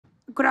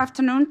good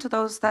afternoon to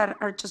those that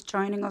are just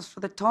joining us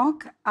for the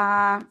talk.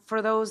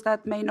 For those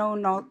that may know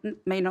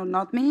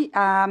not me,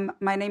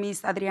 my name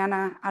is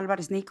Adriana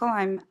Alvarez-Nico.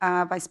 I'm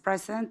Vice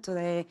President to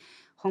the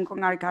Hong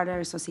Kong Art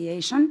Gallery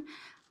Association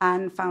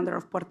and founder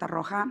of Puerta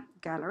Roja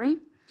Gallery.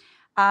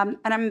 And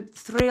I'm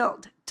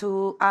thrilled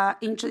to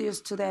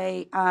introduce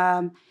today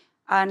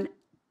an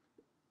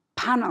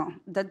panel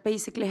that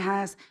basically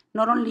has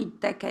not only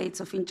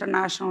decades of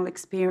international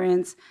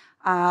experience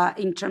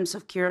in terms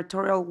of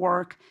curatorial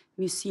work,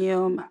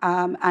 museum,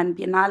 and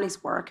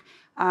biennales work,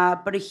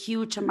 but a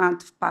huge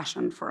amount of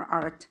passion for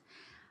art.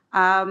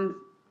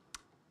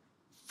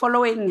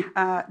 Following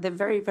the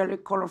very, very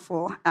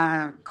colorful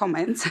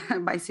comments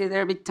by Sir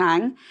David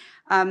Tang,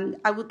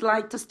 I would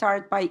like to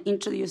start by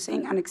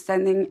introducing and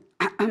extending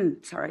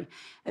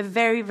a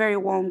very, very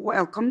warm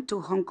welcome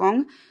to Hong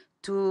Kong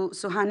to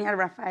Suhanya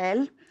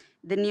Raffel,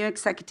 the new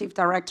Executive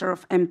Director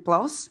of M+.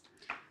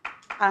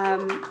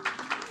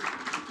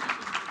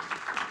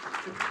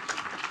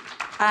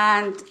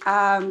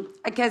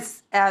 I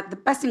guess the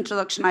best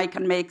introduction I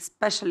can make,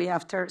 especially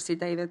after Sir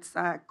David's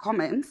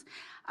comments,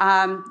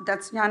 that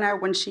Suhanya,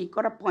 when she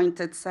got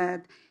appointed,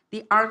 said,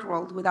 the art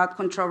world without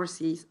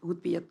controversies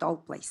would be a dull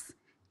place.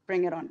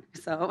 Bring it on.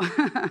 So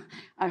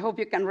I hope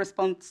you can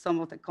respond to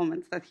some of the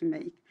comments that he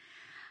made.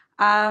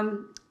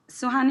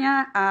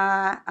 Suhanya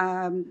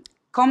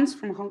comes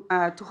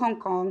to Hong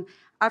Kong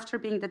after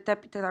being the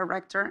Deputy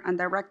Director and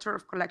Director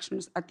of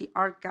Collections at the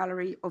Art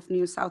Gallery of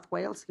New South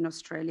Wales in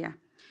Australia.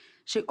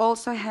 She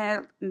also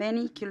held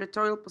many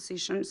curatorial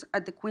positions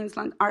at the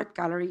Queensland Art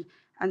Gallery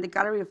and the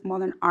Gallery of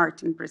Modern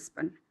Art in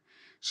Brisbane.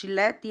 She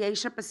led the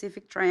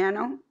Asia-Pacific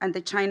Triennial and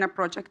the China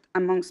Project,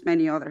 amongst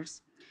many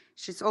others.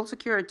 She's also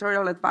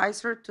curatorial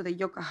advisor to the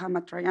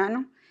Yokohama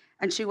Triennial,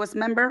 and she was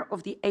member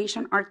of the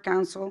Asian Art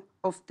Council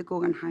of the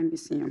Guggenheim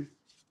Museum.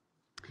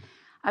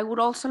 I would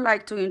also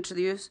like to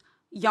introduce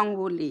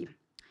Yongwoo Lee.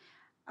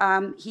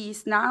 He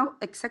is now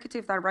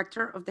Executive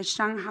Director of the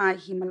Shanghai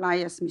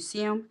Himalayas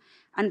Museum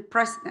and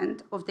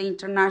President of the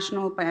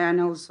International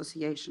Biennials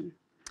Association.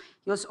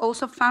 He was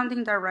also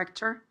Founding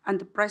Director and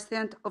the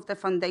President of the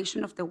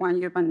Foundation of the One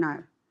Year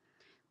Biennale,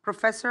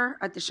 Professor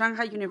at the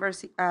Shanghai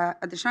University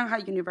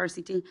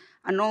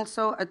and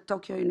also at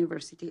Tokyo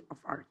University of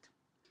Art.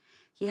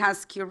 He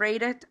has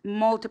curated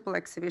multiple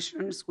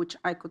exhibitions, which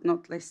I could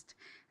not list,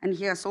 and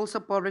he has also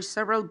published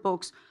several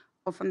books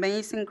of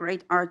amazing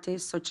great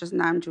artists such as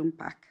Nam June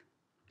Pak.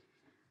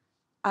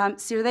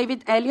 Sir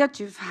David Eliott,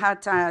 you've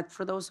had,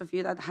 for those of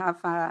you that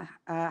have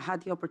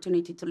had the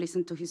opportunity to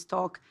listen to his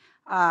talk,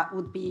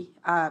 would be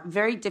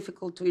very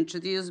difficult to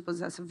introduce, but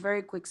as a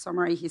very quick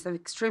summary, he's an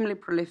extremely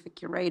prolific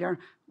curator,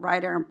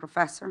 writer, and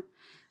professor.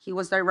 He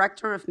was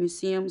Director of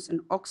Museums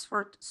in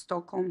Oxford,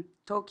 Stockholm,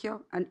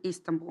 Tokyo, and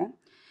Istanbul.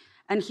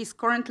 And he's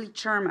currently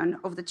Chairman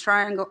of the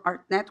Triangle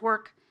Art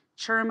Network,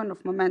 Chairman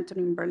of Momentum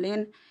in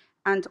Berlin,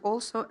 and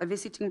also a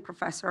visiting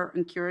professor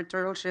in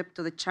curatorialship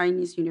to the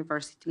Chinese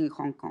University in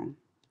Hong Kong.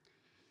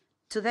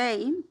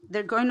 Today,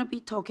 they're going to be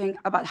talking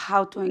about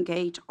how to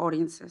engage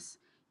audiences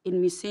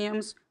in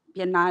museums,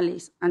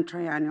 biennales, and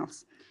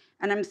triennials.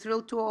 And I'm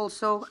thrilled to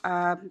also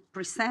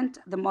present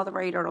the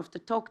moderator of the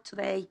talk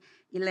today,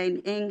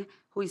 Elaine,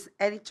 who is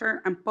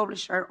editor and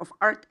publisher of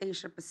Art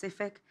Asia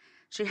Pacific.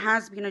 She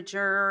has been a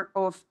juror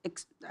of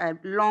a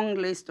long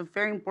list of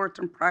very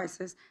important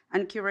prizes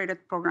and curated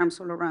programs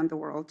all around the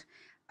world.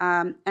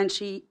 And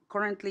she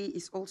currently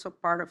is also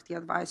part of the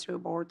advisory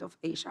board of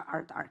Asia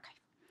Art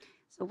Archive.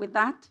 So with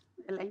that,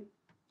 Elaine.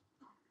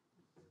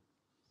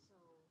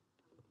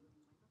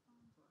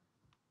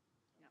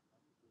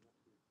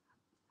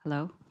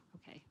 Hello?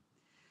 Okay.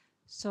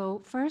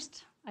 So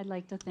first, I'd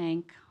like to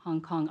thank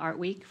Hong Kong Art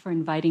Week for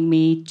inviting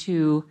me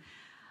to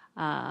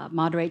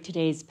moderate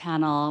today's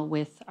panel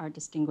with our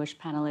distinguished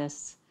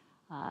panelists,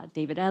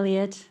 David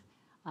Eliott,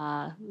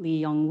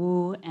 Lee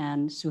Yongwoo,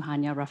 and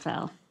Suhanya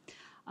Raffel.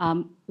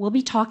 We'll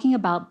be talking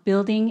about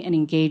building and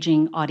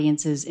engaging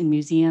audiences in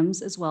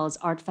museums as well as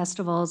art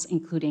festivals,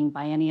 including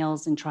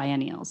biennials and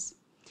triennials.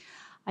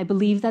 I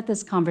believe that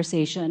this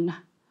conversation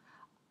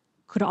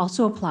could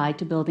also apply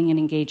to building and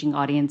engaging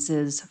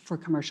audiences for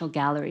commercial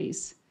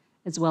galleries,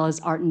 as well as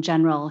art in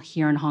general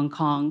here in Hong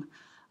Kong,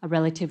 a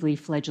relatively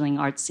fledgling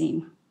art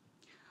scene.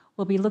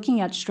 We'll be looking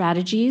at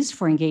strategies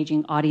for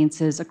engaging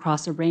audiences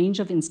across a range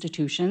of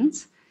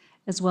institutions,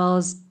 as well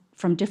as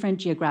from different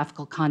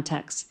geographical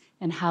contexts,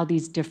 and how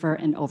these differ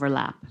and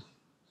overlap.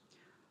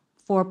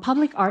 For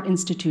public art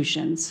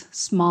institutions,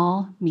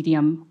 small,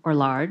 medium, or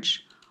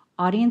large,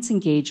 audience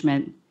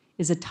engagement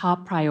is a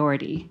top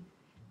priority,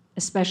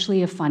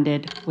 especially if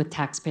funded with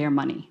taxpayer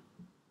money.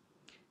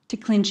 To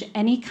clinch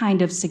any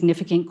kind of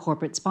significant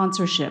corporate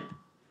sponsorship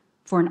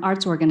for an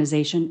arts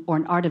organization or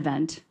an art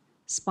event,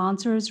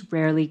 sponsors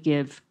rarely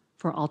give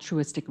for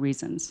altruistic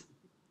reasons,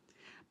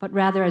 but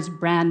rather as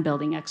brand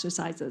building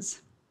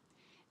exercises.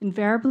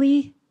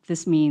 Invariably,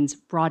 this means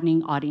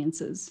broadening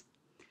audiences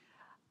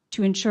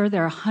to ensure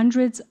there are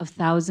hundreds of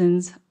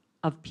thousands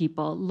of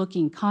people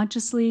looking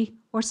consciously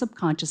or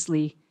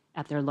subconsciously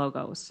at their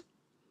logos.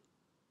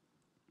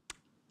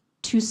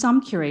 To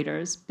some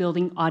curators,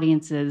 building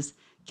audiences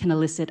can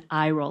elicit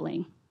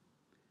eye-rolling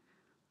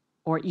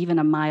or even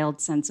a mild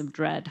sense of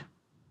dread.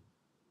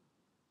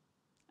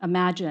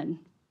 Imagine,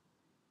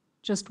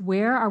 just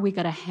where are we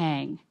going to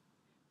hang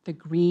the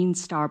green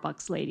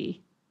Starbucks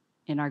lady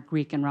in our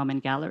Greek and Roman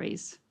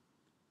galleries?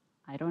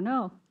 I don't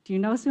know. Do you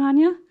know,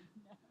 Suhanya?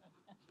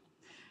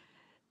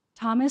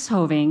 Thomas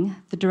Hoving,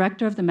 the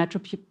director of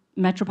the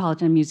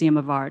Metropolitan Museum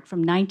of Art from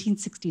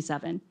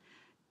 1967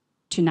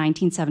 to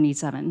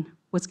 1977,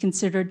 was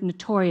considered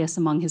notorious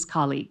among his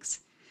colleagues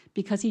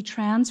because he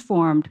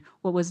transformed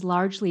what was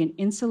largely an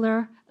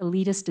insular,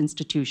 elitist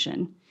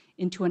institution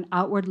into an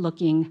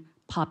outward-looking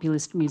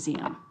populist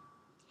museum.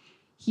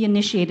 He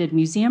initiated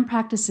museum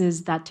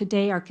practices that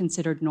today are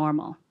considered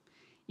normal,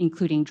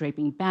 including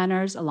draping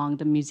banners along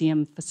the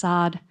museum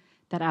facade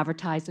that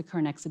advertise the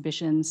current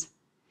exhibitions,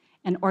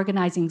 and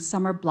organizing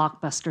summer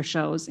blockbuster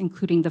shows,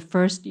 including the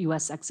first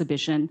US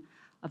exhibition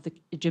of the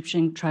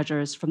Egyptian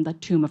treasures from the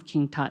tomb of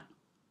King Tut.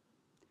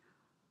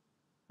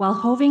 While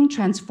Hoving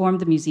transformed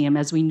the museum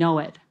as we know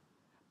it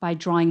by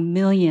drawing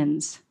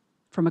millions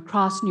from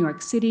across New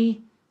York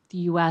City, the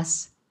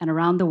US, and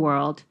around the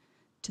world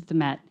to the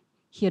Met,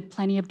 he had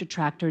plenty of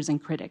detractors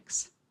and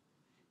critics.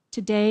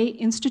 Today,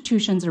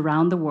 institutions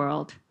around the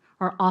world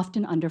are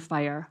often under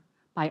fire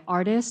by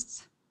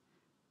artists,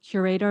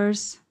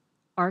 curators,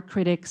 art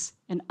critics,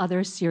 and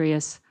other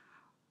serious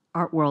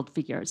art world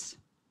figures.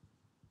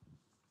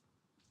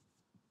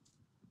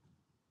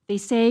 They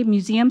say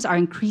museums are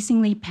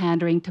increasingly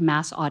pandering to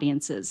mass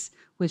audiences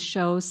with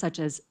shows such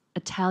as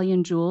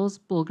Italian Jewels,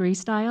 Bulgari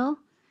style,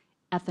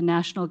 at the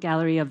National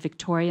Gallery of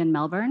Victoria in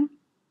Melbourne,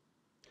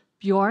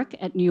 Bjork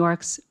at New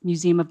York's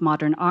Museum of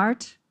Modern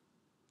Art,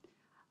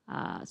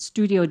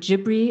 Studio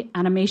Ghibli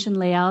animation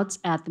layouts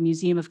at the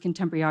Museum of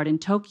Contemporary Art in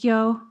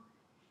Tokyo,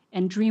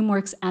 and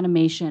DreamWorks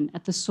animation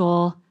at the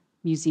Seoul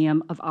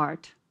Museum of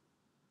Art.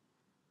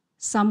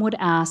 Some would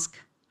ask,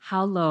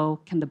 how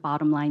low can the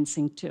bottom line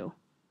sink to?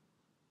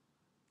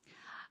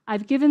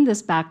 I've given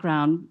this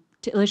background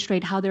to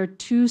illustrate how there are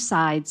two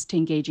sides to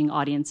engaging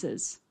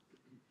audiences,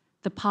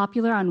 the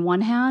popular on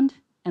one hand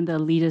and the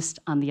elitist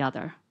on the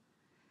other.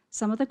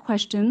 Some of the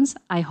questions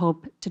I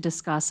hope to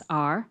discuss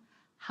are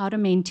how to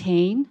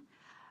maintain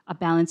a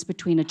balance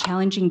between a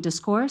challenging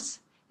discourse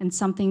and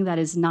something that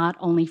is not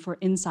only for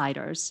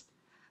insiders,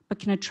 but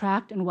can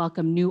attract and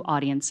welcome new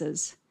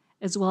audiences,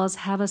 as well as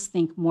have us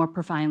think more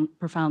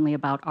profoundly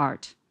about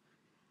art.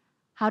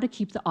 How to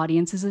keep the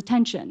audience's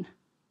attention.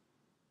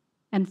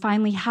 And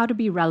finally, how to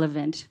be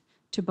relevant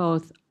to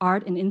both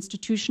art and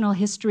institutional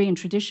history and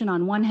tradition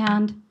on one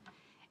hand,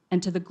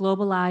 and to the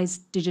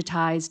globalized,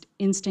 digitized,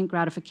 instant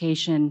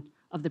gratification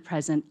of the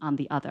present on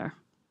the other.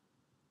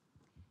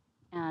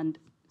 And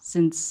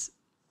since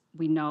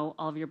we know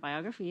all of your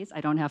biographies,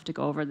 I don't have to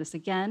go over this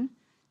again,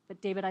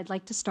 but David, I'd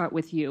like to start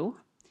with you.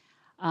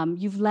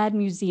 You've led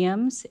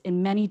museums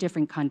in many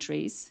different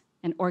countries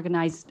and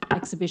organized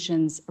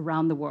exhibitions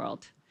around the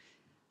world.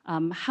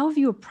 How have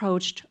you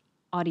approached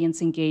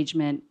audience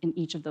engagement in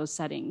each of those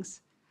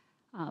settings?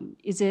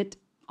 Is it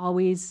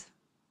always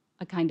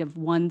a kind of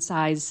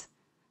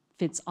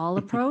one-size-fits-all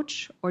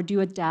approach, or do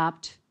you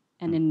adapt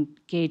and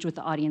engage with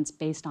the audience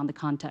based on the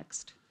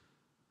context?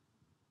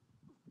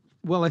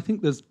 Well, I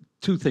think there's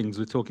two things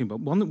we're talking about.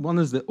 One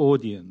is the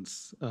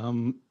audience,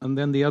 and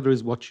then the other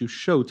is what you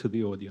show to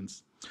the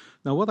audience.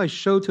 Now, what I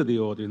show to the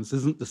audience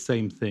isn't the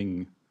same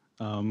thing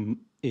in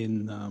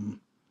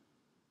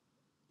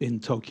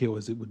Tokyo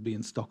as it would be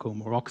in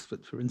Stockholm or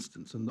Oxford, for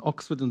instance. And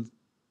Oxford and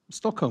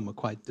Stockholm are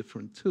quite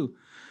different too.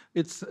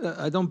 It's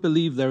I don't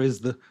believe there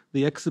is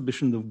the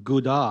exhibition of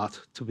good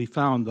art to be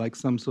found like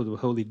some sort of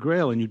holy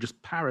grail, and you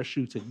just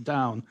parachute it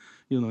down,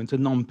 into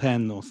Phnom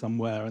Penh or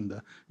somewhere, and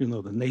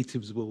the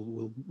natives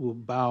will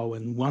bow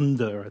and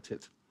wonder at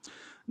it.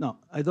 No,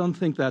 I don't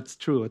think that's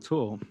true at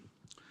all.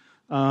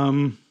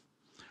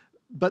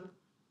 But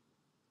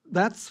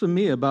that's for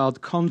me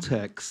about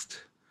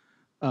context,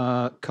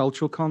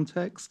 cultural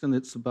context, and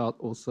it's about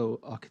also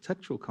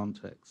architectural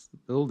context,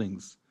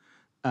 buildings.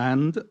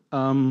 And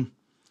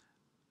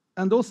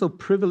also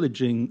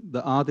privileging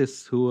the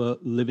artists who are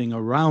living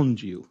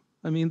around you.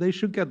 I mean, they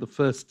should get the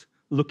first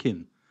look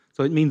in.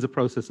 So it means a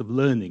process of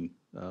learning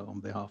on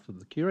behalf of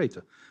the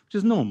curator, which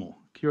is normal.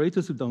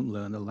 Curators who don't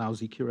learn are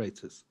lousy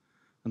curators.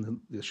 And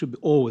they should be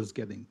always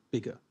getting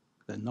bigger,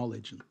 their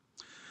knowledge.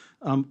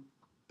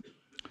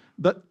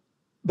 But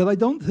I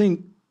don't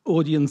think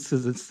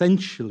audiences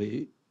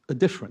essentially are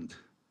different.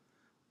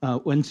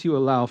 Once you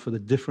allow for the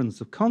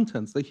difference of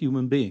contents, they're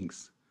human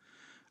beings.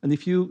 And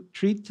if you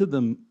talk to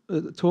them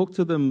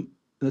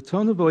in a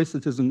tone of voice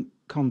that isn't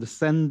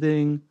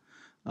condescending,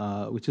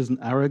 which isn't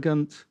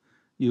arrogant,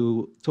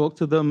 you talk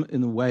to them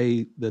in a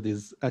way that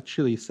is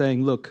actually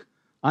saying, look,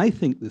 I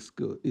think this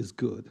is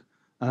good,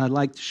 and I'd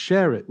like to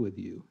share it with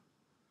you.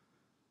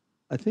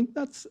 I think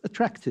that's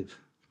attractive.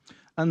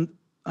 And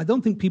I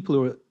don't think people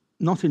who are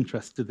not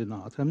interested in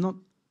art, I'm not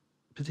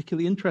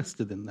particularly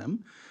interested in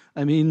them.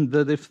 I mean,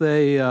 that if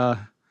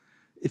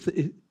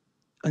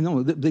I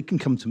know that they can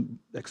come to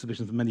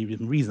exhibitions for many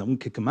different reasons. I won't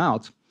kick them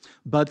out.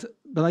 But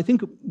I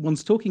think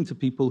one's talking to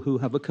people who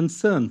have a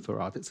concern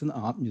for art. It's an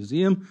art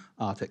museum,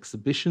 art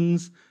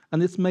exhibitions,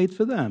 and it's made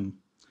for them.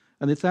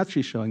 And it's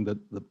actually showing that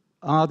the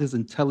art is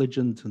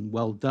intelligent and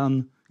well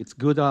done, it's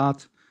good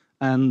art,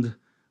 and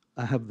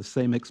I have the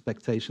same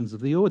expectations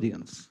of the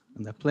audience.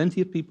 And there are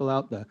plenty of people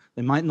out there.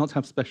 They might not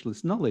have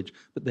specialist knowledge,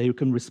 but they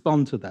can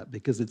respond to that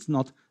because it's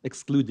not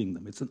excluding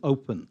them. It's an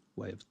open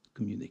way of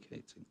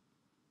communicating.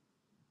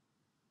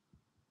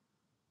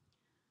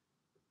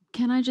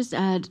 Can I just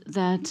add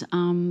that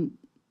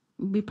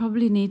we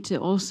probably need to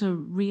also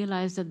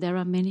realize that there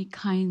are many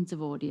kinds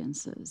of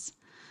audiences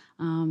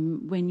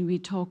when we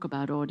talk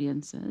about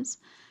audiences,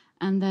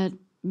 and that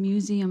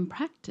museum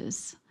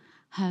practice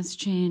has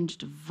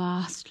changed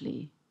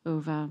vastly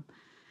over,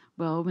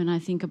 well, when I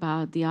think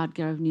about the Art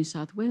Gallery of New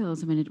South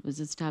Wales, when it was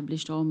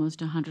established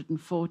almost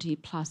 140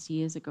 plus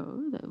years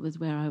ago, that was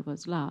where I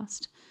was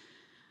last,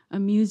 a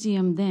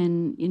museum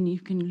then, and you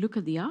can look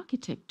at the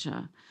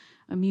architecture,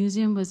 a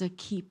museum was a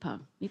keeper.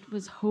 It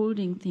was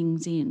holding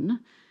things in,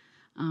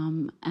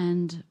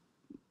 and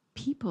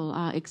people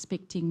are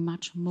expecting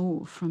much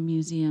more from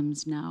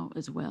museums now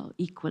as well,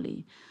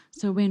 equally.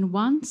 So when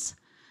once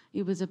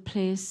it was a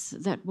place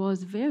that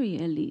was very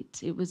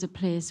elite, it was a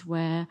place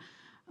where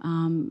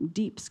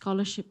deep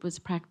scholarship was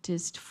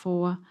practiced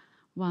for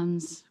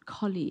one's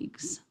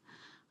colleagues.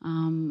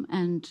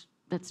 And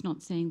that's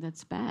not saying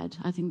that's bad.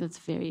 I think that's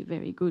a very,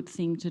 very good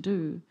thing to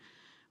do.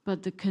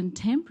 But the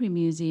contemporary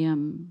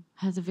museum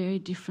has a very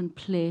different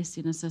place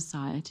in a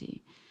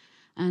society.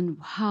 And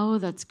how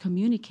that's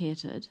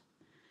communicated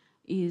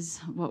is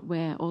what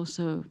we're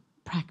also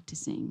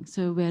practicing.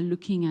 So we're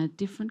looking at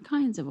different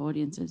kinds of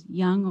audiences,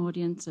 young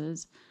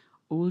audiences,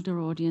 older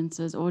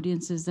audiences,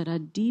 audiences that are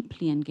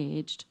deeply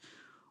engaged,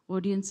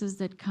 audiences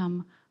that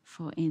come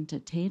for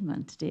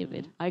entertainment,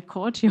 David. I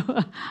caught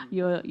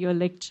your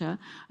lecture.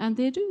 And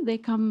they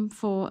come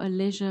for a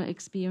leisure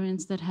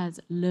experience that has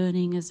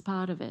learning as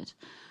part of it.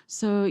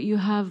 So you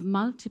have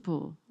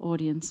multiple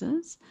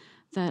audiences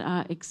that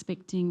are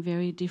expecting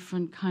very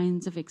different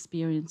kinds of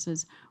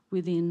experiences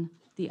within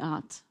the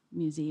art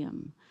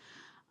museum.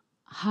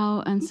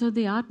 And so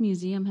the art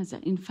museum has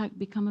in fact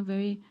become a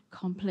very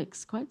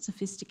complex, quite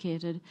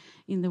sophisticated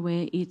in the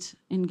way it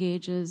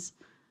engages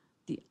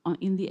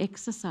in the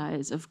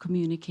exercise of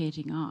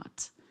communicating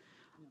art.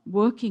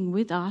 Working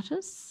with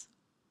artists,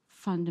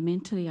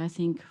 fundamentally, I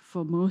think,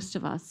 for most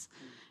of us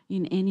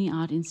in any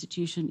art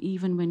institution,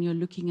 even when you're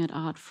looking at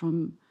art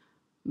from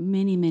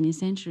many, many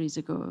centuries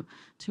ago,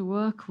 to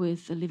work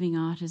with a living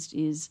artist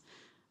is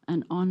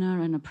an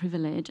honor and a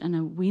privilege and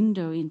a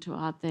window into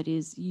art that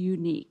is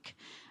unique.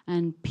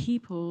 And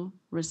people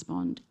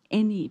respond,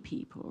 any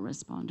people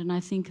respond. And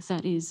I think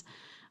that is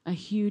a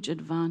huge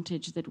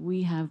advantage that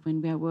we have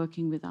when we are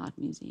working with art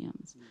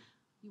museums.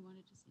 You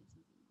wanted to say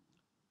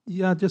something?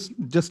 Yeah,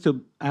 just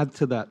to add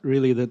to that,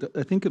 really, that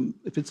I think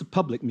if it's a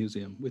public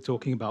museum, we're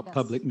talking about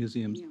public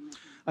museums,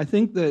 I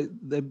think that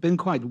they've been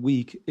quite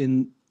weak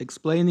in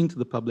explaining to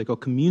the public or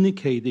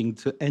communicating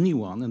to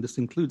anyone, and this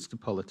includes to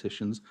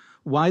politicians,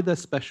 why they're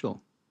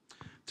special.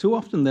 Too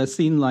often they're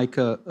seen like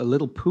a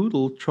little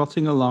poodle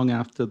trotting along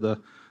after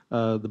the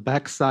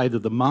backside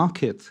of the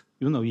market,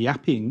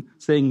 yapping,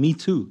 saying, me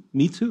too,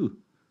 me too.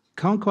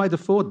 Can't quite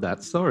afford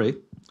that, sorry.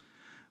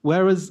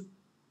 Whereas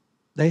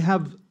they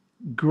have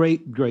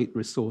great, great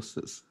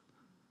resources.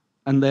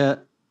 And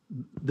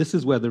this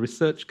is where the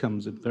research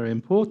comes in, very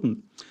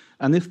important.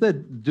 And if they're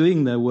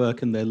doing their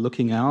work and they're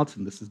looking out,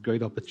 and this is a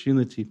great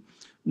opportunity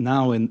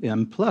now in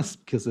M+,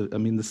 because,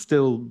 there's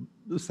still,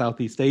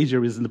 Southeast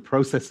Asia is in the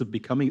process of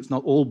becoming, it's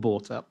not all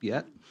bought up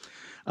yet.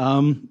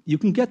 You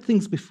can get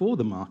things before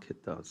the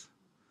market does.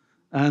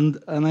 And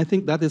I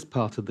think that is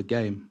part of the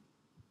game.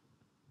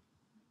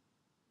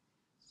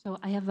 So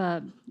I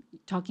have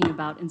talking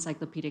about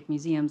encyclopedic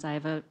museums, I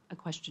have a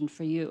question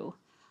for you.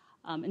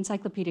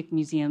 Encyclopedic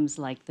museums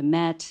like the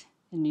Met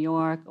in New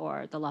York,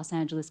 or the Los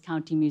Angeles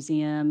County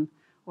Museum,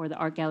 or the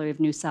Art Gallery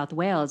of New South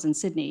Wales in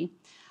Sydney,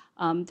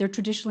 they're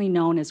traditionally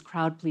known as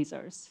crowd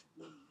pleasers.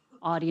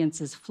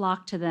 Audiences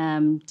flock to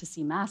them to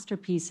see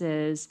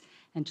masterpieces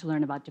and to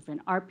learn about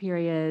different art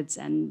periods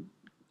and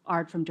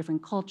art from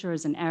different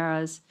cultures and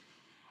eras.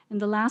 In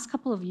the last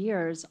couple of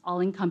years,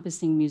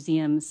 all-encompassing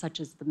museums such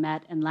as the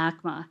Met and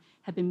LACMA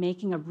have been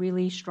making a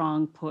really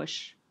strong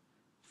push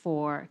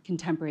for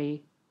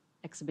contemporary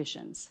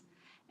exhibitions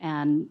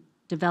and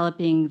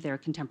developing their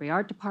contemporary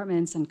art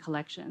departments and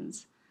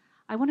collections.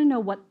 I want to know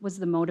what was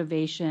the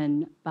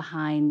motivation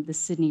behind the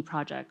Sydney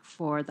project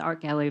for the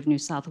Art Gallery of New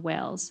South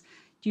Wales.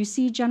 Do you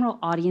see general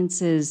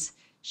audiences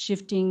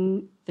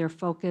shifting their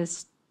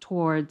focus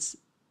towards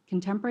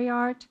contemporary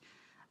art,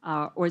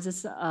 or is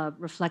this a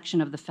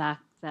reflection of the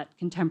fact that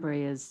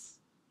contemporary is,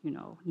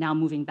 now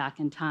moving back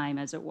in time,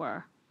 as it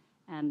were,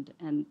 and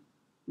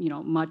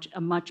a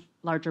much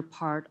larger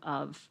part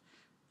of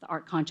the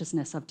art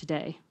consciousness of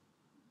today?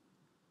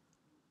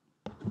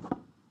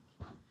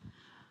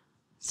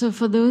 So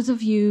for those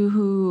of you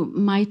who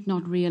might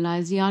not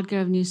realize, the Art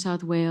Gallery of New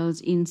South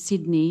Wales in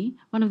Sydney,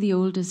 one of the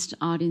oldest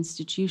art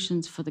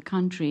institutions for the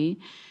country,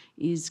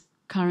 is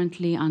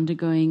currently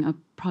undergoing a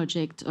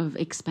project of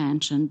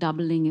expansion,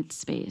 doubling its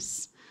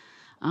space.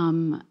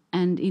 And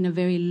in a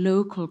very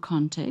local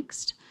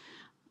context,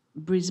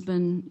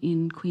 Brisbane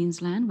in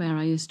Queensland, where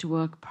I used to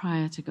work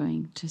prior to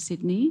going to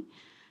Sydney,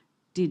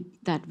 did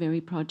that very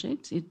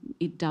project.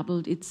 It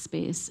doubled its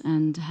space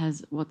and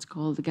has what's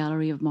called the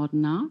Gallery of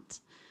Modern Art.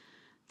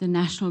 The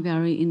National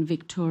Gallery in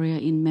Victoria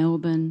in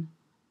Melbourne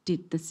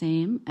did the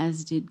same,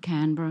 as did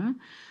Canberra.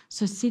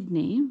 So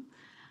Sydney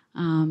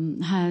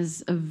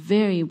has a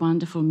very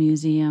wonderful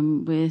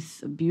museum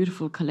with a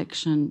beautiful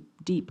collection,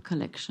 deep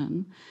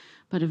collection,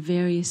 but a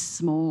very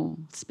small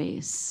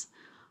space,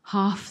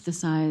 half the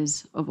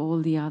size of all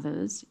the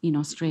others in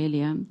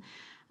Australia.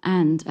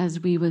 And as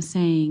we were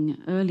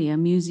saying earlier,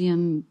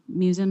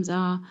 museums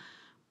are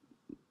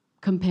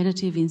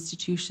competitive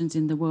institutions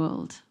in the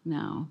world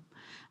now.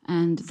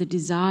 And the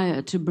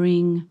desire to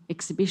bring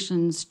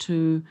exhibitions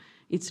to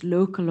its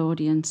local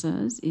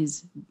audiences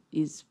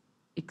is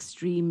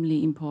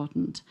extremely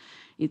important.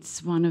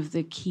 It's one of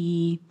the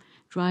key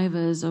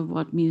drivers of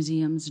what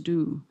museums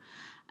do.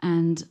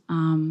 And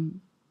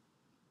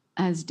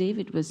as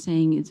David was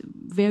saying, it's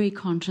very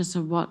conscious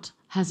of what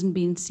hasn't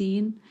been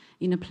seen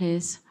in a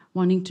place,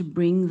 wanting to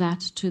bring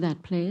that to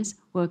that place,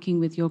 working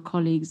with your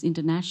colleagues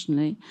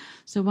internationally.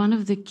 So one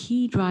of the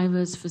key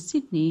drivers for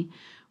Sydney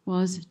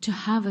was to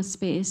have a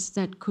space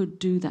that could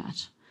do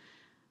that.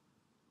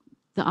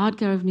 The Art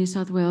Gallery of New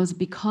South Wales,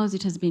 because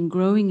it has been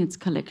growing its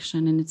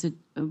collection, and it's a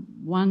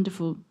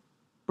wonderful,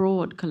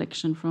 broad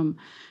collection from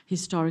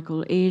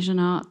historical Asian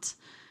art,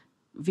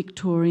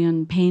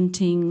 Victorian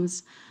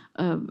paintings,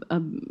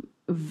 a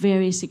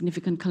very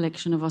significant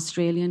collection of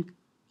Australian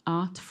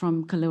art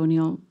from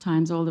colonial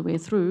times all the way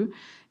through,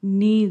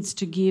 needs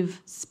to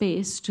give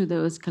space to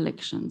those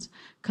collections.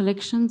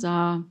 Collections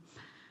are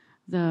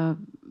the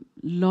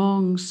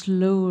long,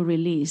 slow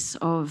release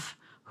of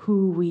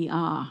who we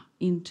are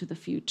into the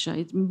future.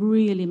 It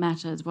really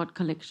matters what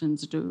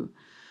collections do.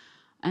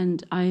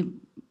 And I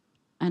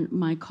and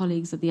my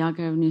colleagues at the Art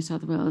Gallery of New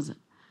South Wales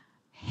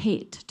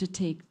hate to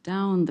take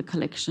down the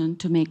collection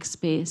to make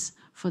space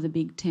for the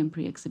big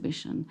temporary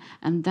exhibition.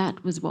 And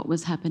that was what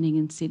was happening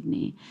in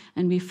Sydney.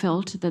 And we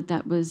felt that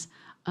that was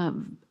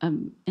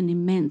an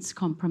immense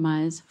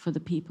compromise for the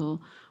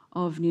people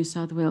of New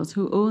South Wales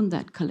who owned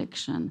that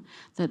collection,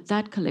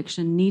 that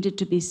collection needed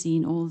to be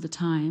seen all the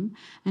time,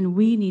 and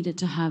we needed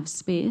to have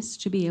space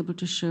to be able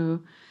to show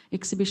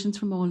exhibitions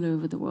from all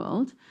over the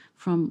world,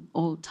 from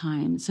all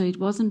time. So it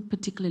wasn't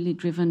particularly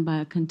driven by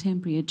a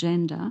contemporary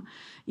agenda,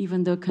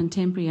 even though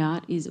contemporary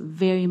art is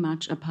very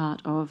much a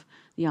part of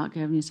the Art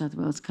Gallery of New South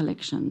Wales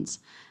collections,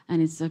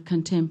 and it's a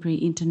contemporary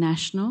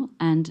international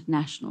and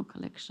national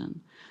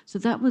collection. So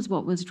that was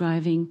what was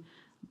driving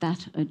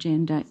that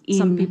agenda in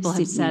Some people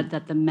Sydney. have said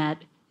that the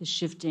Met is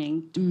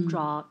shifting to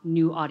draw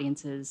new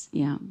audiences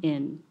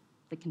in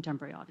the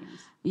contemporary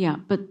audience. Yeah,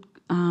 but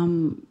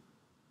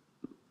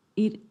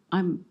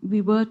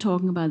we were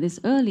talking about this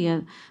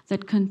earlier,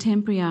 that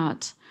contemporary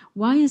art,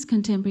 why is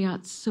contemporary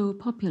art so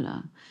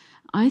popular?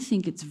 I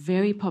think it's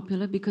very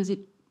popular because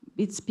it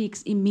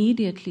speaks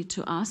immediately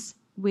to us.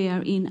 We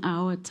are in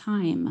our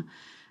time.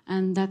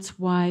 And that's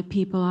why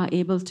people are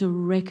able to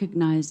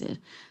recognize it.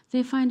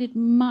 They find it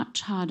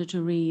much harder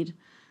to read,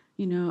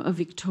 a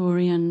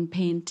Victorian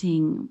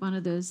painting, one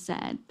of those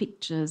sad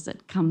pictures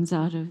that comes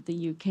out of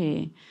the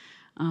UK,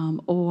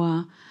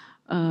 or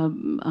a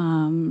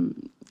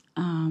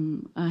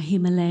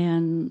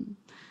Himalayan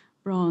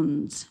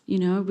bronze,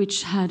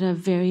 which had a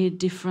very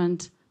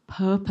different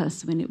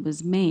purpose when it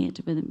was made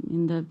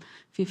in the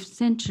 5th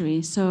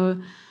century.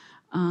 So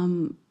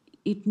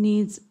it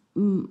needs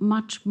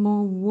much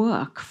more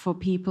work for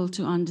people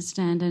to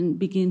understand and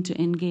begin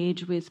to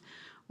engage with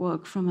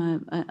work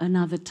from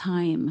another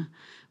time.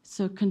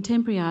 So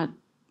contemporary art,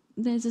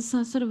 there's a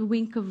sort of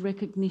wink of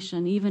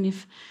recognition, even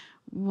if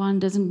one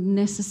doesn't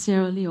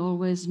necessarily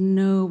always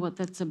know what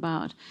that's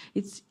about.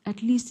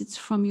 At least it's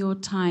from your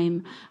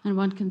time, and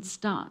one can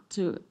start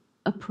to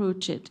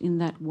approach it in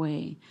that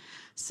way.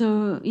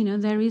 So,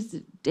 there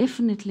is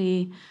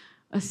definitely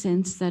a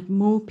sense that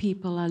more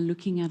people are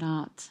looking at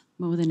art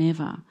more than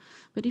ever.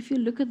 But if you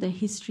look at the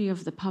history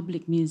of the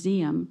public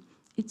museum,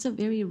 it's a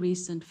very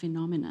recent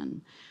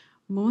phenomenon.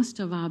 Most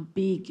of our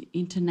big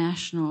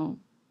international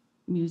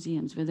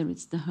museums, whether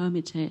it's the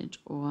Hermitage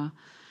or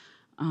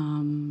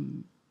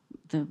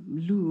the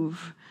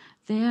Louvre,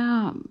 they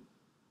are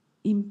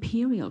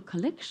imperial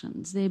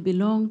collections. They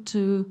belong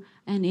to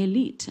an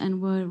elite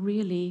and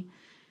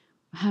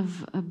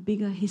have a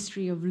bigger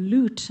history of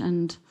loot,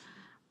 and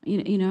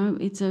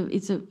it's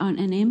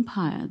an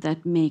empire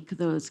that make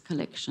those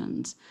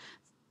collections.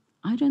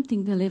 I don't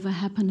think they'll ever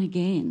happen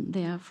again.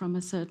 They are from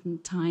a certain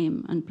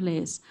time and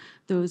place,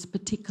 those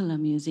particular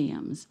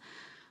museums.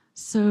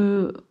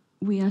 So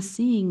we are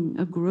seeing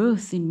a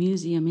growth in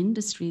museum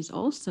industries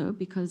also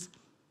because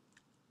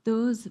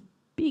those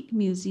big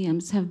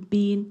museums have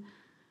been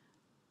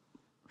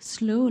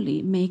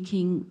slowly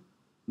making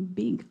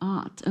big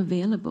art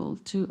available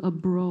to a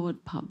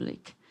broad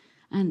public.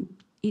 And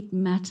it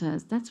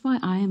matters. That's why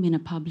I am in a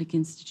public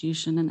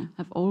institution and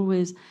have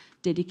always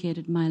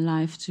dedicated my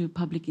life to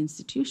public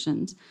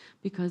institutions,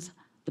 because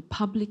the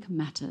public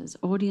matters,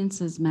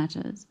 audiences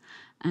matters,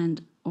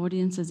 and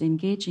audiences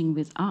engaging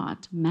with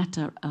art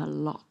matter a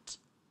lot.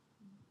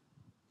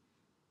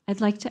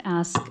 I'd like to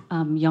ask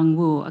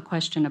Yongwoo a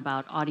question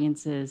about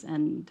audiences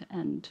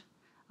and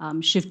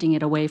shifting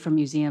it away from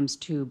museums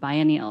to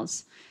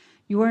biennials.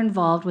 You were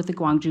involved with the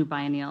Gwangju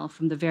Biennial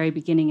from the very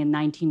beginning in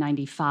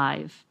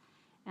 1995.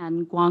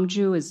 And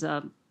Gwangju is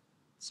a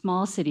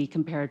small city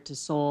compared to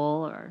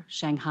Seoul or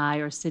Shanghai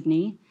or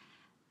Sydney.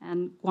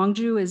 And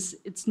Gwangju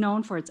it's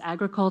known for its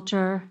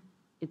agriculture,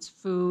 its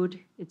food,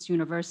 its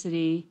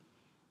university,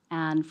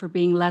 and for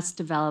being less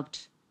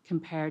developed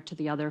compared to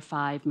the other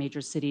 5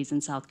 major cities in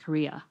South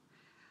Korea.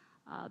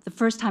 The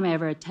first time I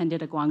ever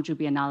attended a Gwangju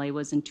Biennale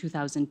was in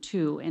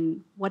 2002,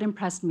 and what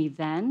impressed me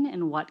then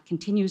and what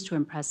continues to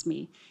impress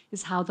me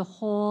is how the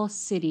whole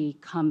city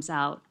comes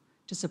out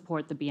to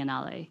support the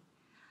Biennale.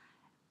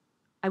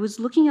 I was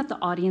looking at the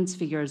audience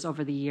figures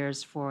over the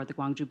years for the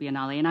Gwangju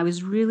Biennale, and I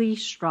was really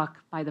struck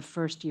by the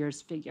first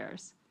year's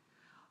figures.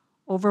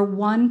 Over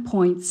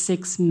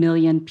 1.6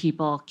 million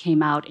people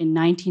came out in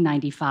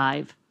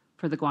 1995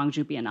 for the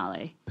Gwangju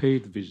Biennale.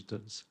 Paid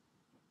visitors.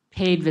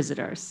 Paid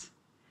visitors.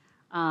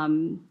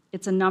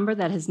 It's a number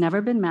that has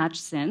never been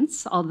matched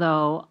since,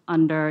 although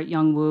under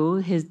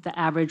Yongwoo, the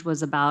average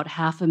was about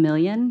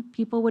 500,000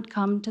 people would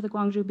come to the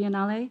Gwangju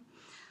Biennale.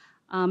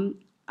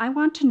 I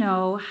want to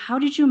know, how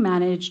did you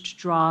manage to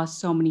draw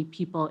so many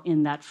people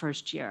in that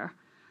first year?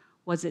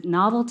 Was it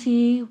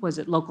novelty? Was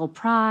it local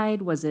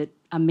pride? Was it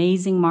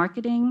amazing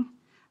marketing? I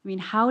mean,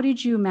 how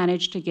did you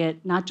manage to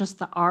get not just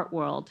the art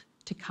world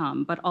to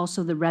come, but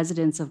also the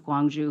residents of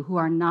Gwangju who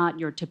are not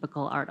your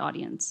typical art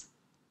audience?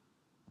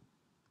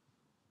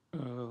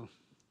 The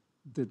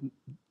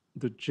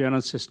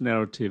genesis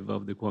narrative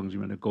of the Gwangju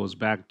Biennale goes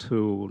back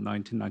to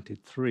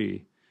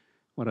 1993,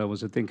 when I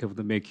was thinking of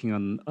making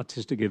an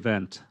artistic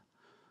event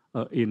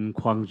in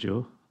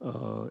Gwangju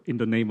in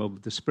the name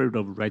of the spirit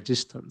of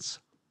resistance.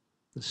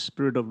 The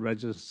spirit of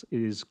resistance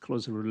is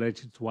closely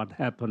related to what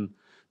happened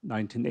in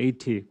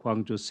 1980,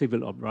 Gwangju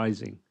civil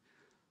uprising.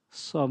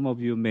 Some of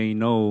you may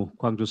know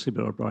Gwangju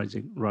civil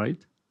uprising,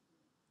 right?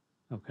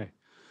 Okay.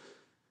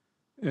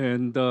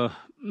 And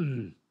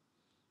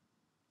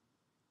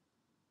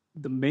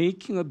the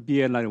making of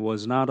Biennale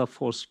was not a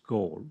first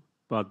goal,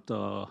 but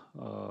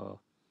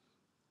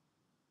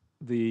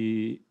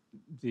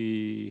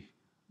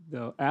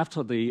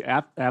after the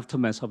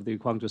aftermath of the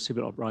Gwangju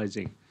civil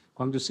uprising.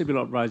 Gwangju civil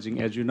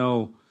uprising, as you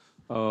know,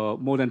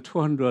 more than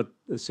 200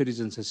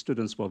 citizens and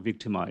students were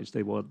victimized.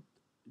 They were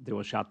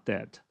shot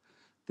dead.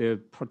 They're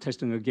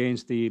protesting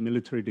against the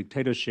military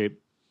dictatorship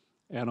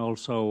and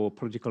also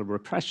political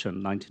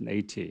repression,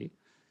 1980.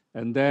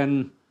 And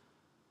then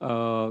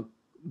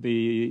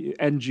the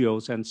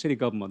NGOs and city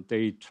government,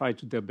 they tried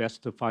to their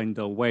best to find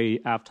a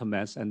way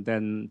aftermath and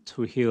then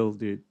to heal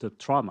the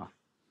trauma.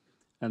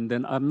 And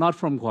then I'm not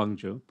from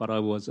Gwangju, but I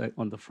was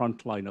on the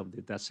front line of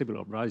that civil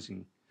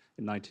uprising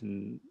in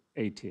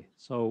 1980.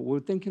 So we're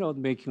thinking of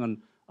making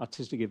an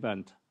artistic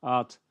event.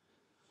 Art,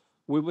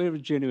 we were very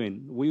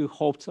genuine. We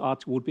hoped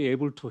art would be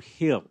able to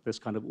heal this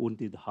kind of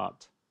wounded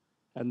heart.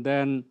 And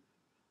then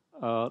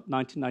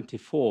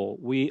 1994,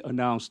 we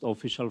announced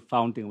official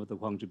founding with the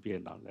Gwangju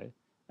Biennale.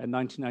 And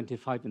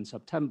 1995 in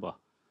September,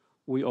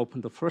 we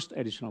opened the first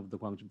edition of the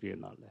Gwangju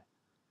Biennale.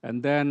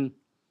 And then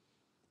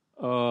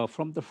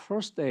from the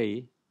first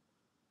day,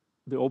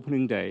 the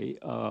opening day,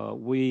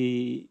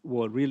 we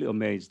were really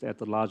amazed at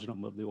the large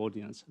number of the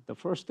audience. The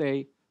first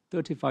day,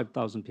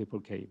 35,000 people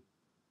came.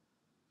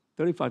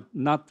 35,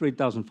 not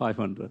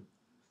 3,500.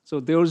 So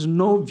there was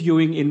no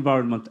viewing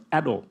environment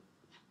at all.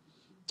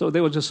 So they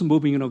were just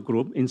moving in a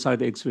group inside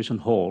the exhibition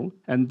hall,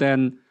 and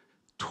then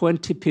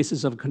 20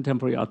 pieces of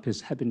contemporary art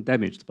pieces have been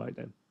damaged by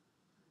them.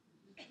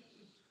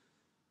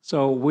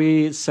 So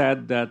we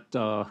said that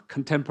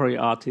contemporary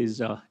art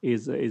is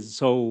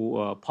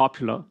so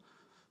popular.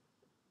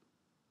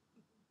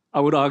 I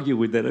would argue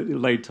with that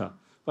later.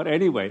 But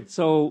anyway,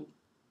 so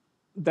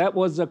that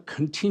was a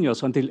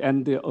continuous until the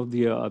end of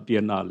the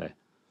Biennale.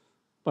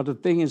 But the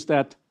thing is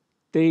that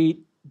they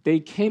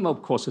came,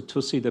 of course,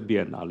 to see the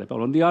Biennale. But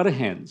on the other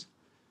hand,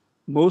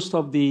 most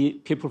of the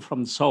people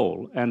from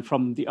Seoul and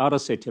from the other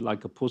city,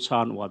 like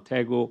Busan or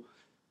Daegu,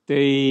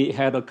 they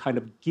had a kind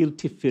of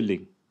guilty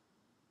feeling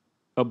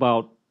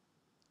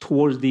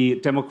towards the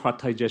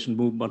democratization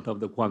movement of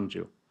the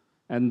Gwangju.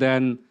 And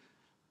then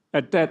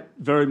at that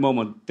very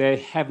moment, they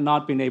have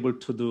not been able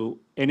to do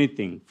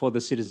anything for the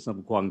citizens of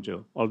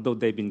Gwangju, although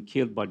they've been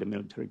killed by the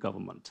military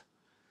government.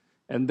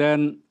 And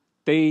then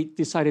they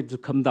decided to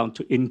come down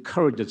to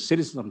encourage the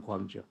citizens of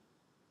Gwangju.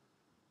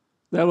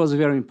 That was a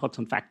very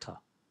important factor.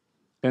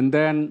 And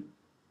then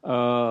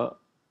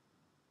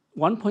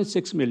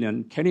 1.6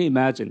 million, can you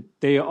imagine?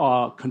 They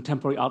are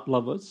contemporary art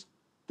lovers.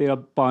 They are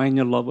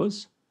biennial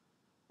lovers.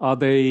 Are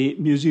they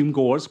museum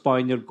goers,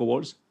 biennial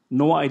goers?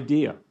 No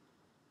idea.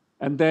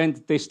 And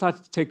then they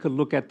start to take a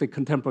look at the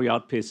contemporary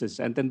art pieces,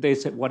 and then they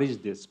said, what is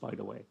this, by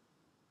the way?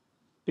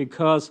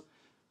 because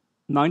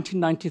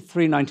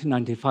 1993,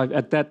 1995,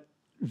 at that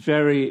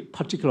very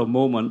particular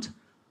moment,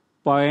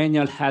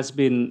 biennial has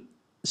been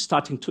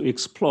starting to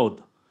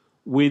explode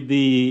with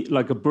the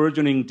a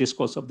burgeoning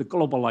discourse of the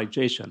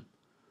globalization.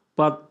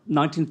 But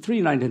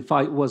 1993,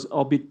 1995 was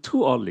a bit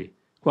too early.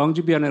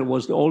 Gwangju Biennale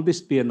was the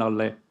oldest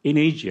biennale in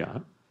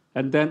Asia.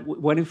 And then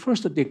when it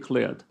first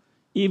declared,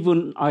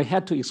 even I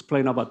had to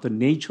explain about the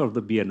nature of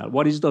the biennale.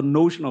 What is the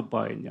notion of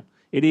biennial?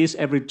 It is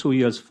every 2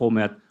 years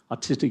format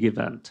artistic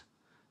event.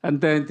 And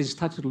then they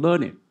started to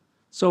learn it.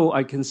 So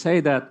I can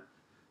say that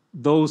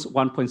those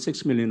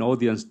 1.6 million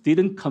audience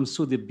didn't come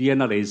through the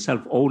biennale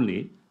itself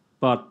only,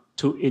 but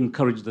to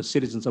encourage the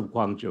citizens of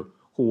Gwangju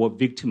who were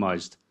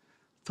victimized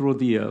through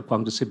the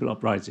Gwangju civil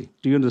uprising.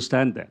 Do you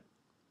understand that?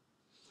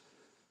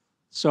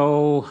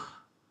 So,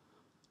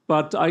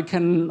 but I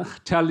can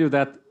tell you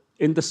that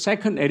in the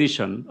second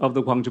edition of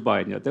the Gwangju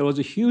Biennial, there was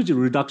a huge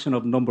reduction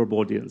of number of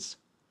audience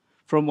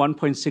from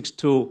 1.6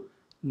 to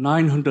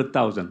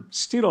 900,000,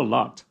 still a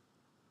lot.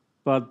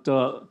 But,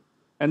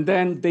 and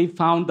then they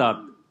found that,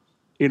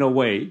 in a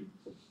way,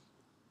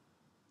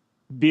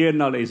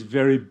 Biennale is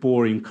very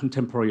boring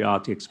contemporary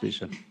art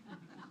exhibition.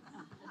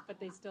 But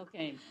they still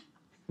came.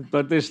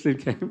 But they still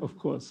came, of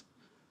course.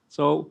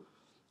 So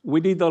we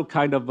did all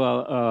kind of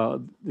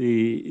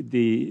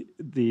the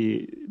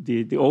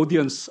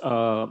audience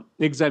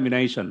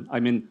examination. I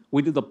mean,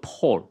 we did a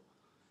poll.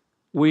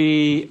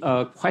 We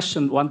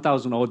questioned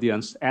 1,000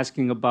 audience,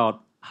 asking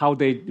about how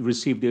they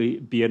received the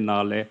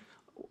Biennale,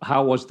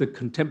 how was the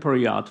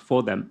contemporary art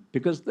for them,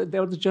 because they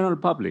were the general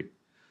public.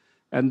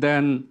 And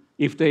then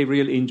if they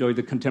really enjoyed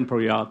the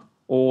contemporary art,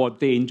 or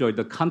they enjoyed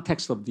the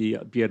context of the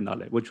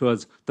Biennale, which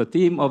was the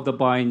theme of the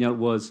biennial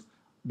was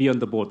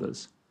Beyond the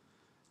Borders.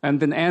 And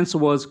then the answer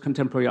was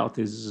contemporary art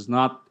is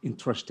not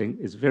interesting,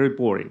 it's very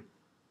boring.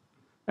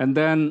 And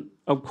then,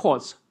 of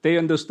course, they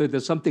understood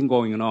there's something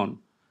going on.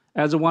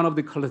 As one of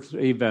the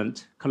collateral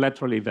event,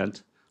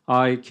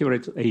 I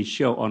curated a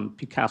show on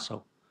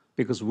Picasso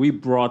because we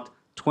brought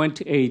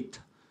 28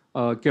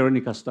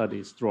 Guernica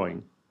studies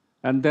drawing.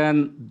 And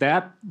then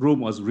that room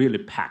was really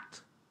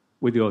packed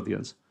with the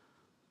audience.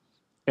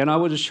 And I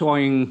was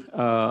showing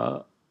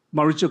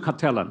Maurizio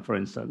Cattelan, for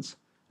instance,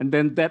 and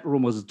then that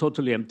room was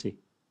totally empty.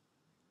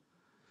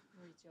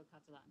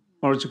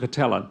 Maurizio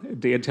Cattelan,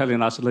 the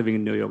Italian artist living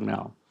in New York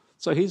now.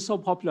 So he's so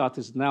popular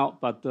artist now,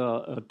 but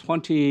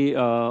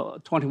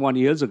 21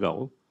 years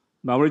ago,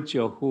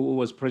 Maurizio, who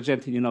was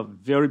presenting in a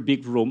very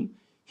big room,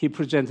 he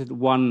presented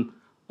the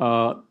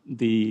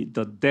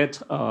dead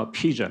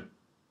pigeon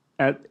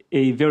at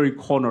a very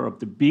corner of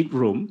the big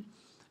room.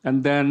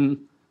 And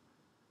then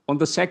on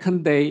the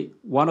second day,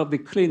 one of the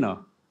cleaner,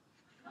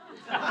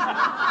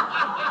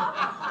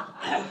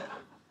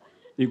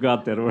 you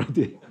got that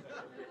already.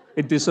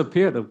 It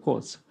disappeared, of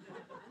course.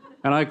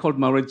 And I called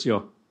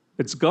Maurizio.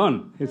 It's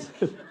gone.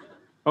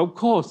 Of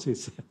course, he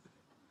said.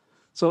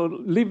 So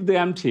leave the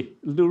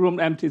room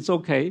empty. It's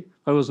okay.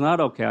 But it was not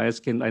okay. I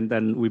asked him, and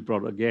then we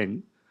brought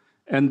again.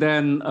 And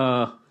then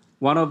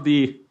one of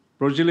the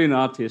Brazilian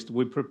artists,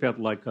 we prepared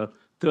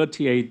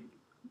 38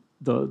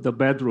 the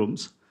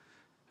bedrooms.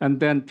 And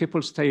then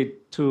people stayed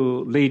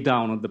to lay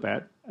down on the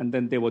bed. And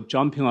then they were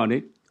jumping on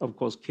it, of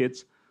course,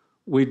 kids.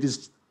 We've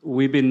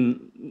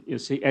been,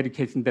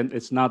 educating them.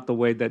 It's not the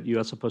way that you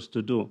are supposed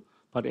to do.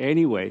 But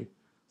anyway,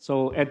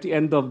 so at the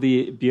end of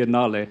the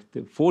Biennale,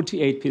 the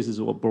 48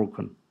 pieces were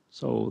broken.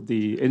 So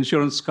the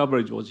insurance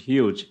coverage was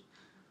huge.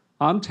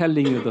 I'm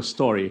telling you the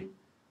story.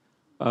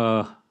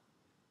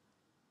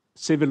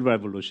 Civil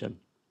Revolution,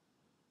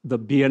 the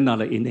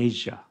Biennale in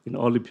Asia in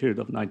early period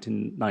of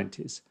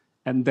 1990s.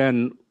 And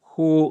then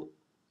who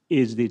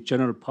is the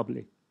general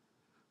public?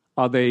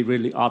 Are they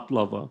really art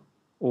lover?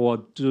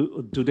 Or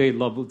do they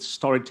love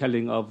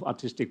storytelling of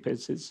artistic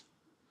pieces?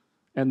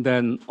 And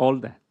then all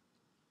that.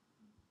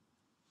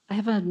 I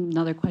have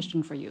another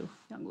question for you,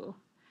 Yongwoo.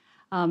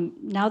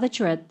 Now that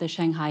you're at the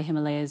Shanghai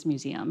Himalayas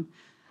Museum,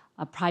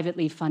 a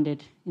privately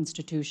funded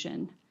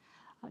institution,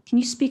 can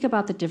you speak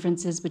about the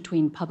differences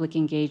between public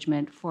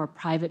engagement for a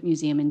private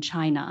museum in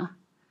China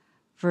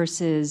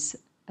versus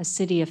a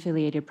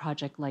city-affiliated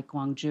project like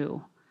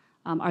Gwangju?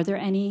 Are there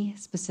any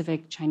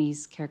specific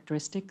Chinese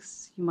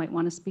characteristics you might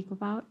want to speak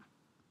about?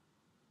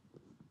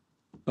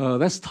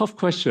 That's a tough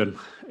question.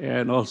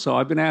 And also,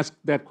 I've been asked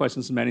that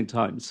question many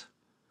times.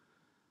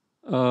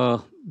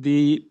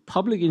 The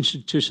public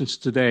institutions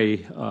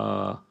today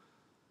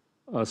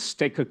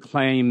stake a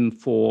claim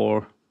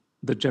for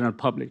the general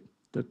public,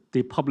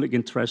 the public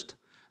interest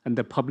and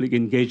the public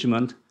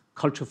engagement,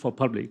 culture for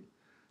public.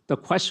 The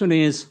question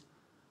is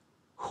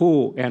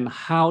who and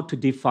how to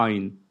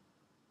define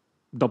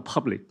the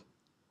public,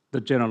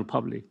 the general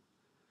public.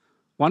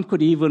 One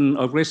could even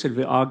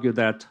aggressively argue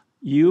that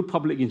you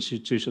public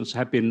institutions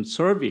have been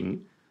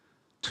serving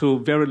to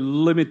very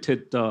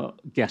limited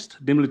guests,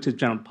 limited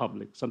general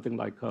public, something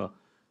like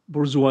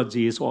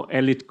bourgeoisies or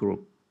elite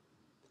group.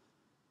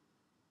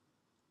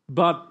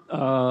 But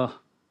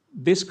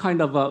this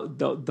kind of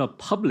the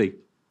public,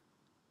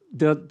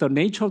 the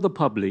nature of the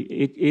public,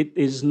 it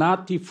is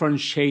not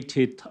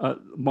differentiated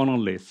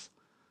monolith.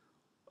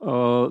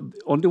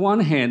 On the one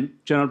hand,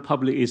 general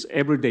public is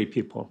everyday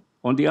people.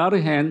 On the other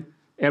hand,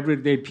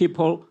 everyday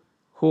people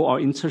who are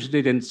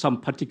interested in some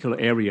particular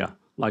area,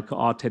 like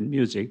art and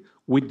music,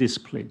 with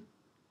discipline.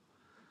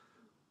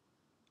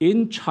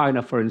 In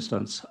China, for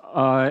instance,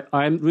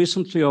 I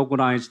recently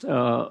organized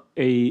an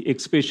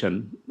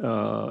exhibition.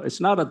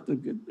 It's not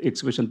an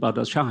exhibition, but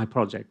a Shanghai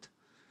project,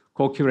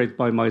 co-curated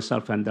by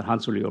myself and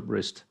Hans-Uli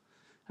Obrist.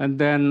 And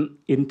then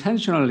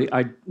intentionally,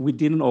 we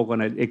didn't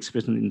organize an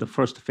exhibition in the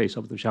first phase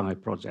of the Shanghai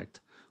project.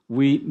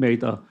 We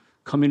made a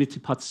community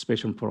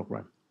participation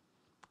program.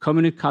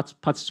 Community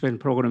participation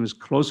program is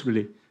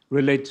closely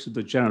related to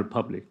the general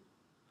public.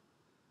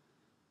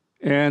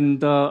 And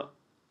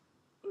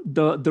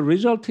the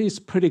result is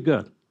pretty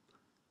good.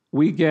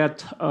 We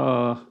get,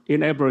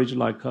 in average,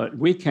 like a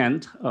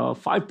weekend,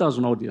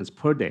 5,000 audience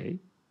per day.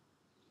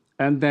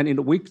 And then in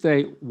the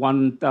weekday,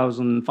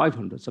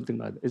 1,500, something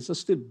like that. It's a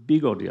still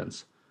big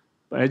audience.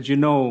 But as you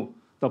know,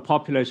 the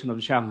population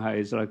of Shanghai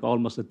is like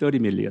almost 30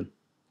 million.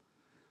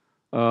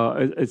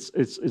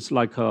 It's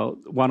like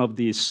one of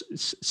the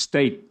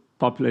state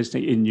populations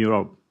in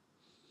Europe.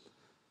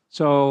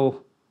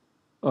 So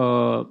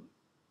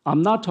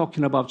I'm not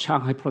talking about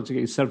Shanghai project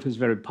itself is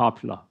very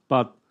popular,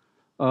 but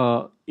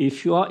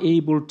if you are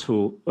able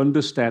to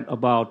understand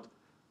about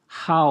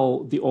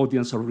how the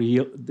audience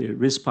they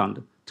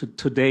respond to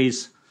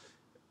today's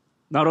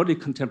not only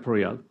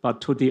contemporary, but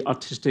to the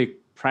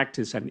artistic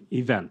practice and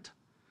event,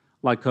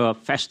 like a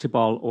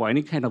festival or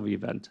any kind of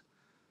event.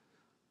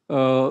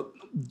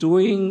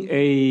 Doing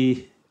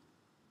a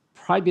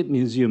private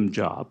museum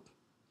job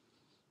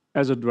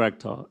as a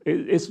director,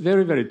 it's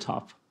very, very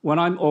tough. When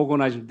I'm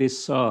organizing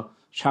this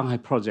Shanghai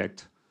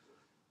project,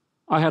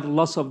 I had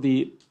lots of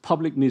the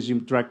public museum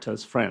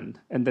directors' friends,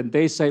 and then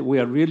they say we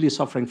are really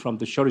suffering from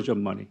the shortage of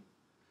money.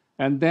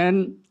 And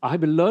then I've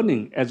been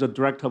learning as a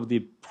director of the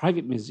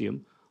private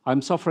museum,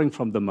 I'm suffering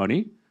from the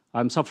money,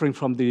 I'm suffering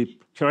from the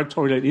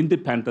curatorial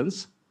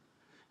independence.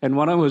 And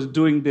when I was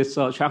doing this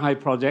Shanghai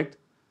project,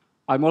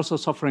 I'm also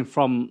suffering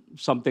from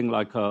something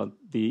like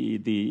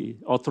the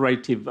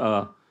authoritative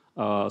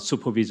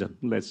supervision,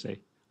 let's say.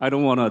 I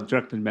don't want to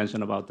directly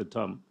mention about the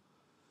term.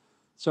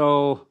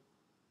 So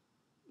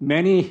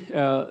many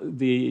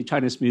the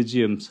Chinese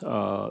museums,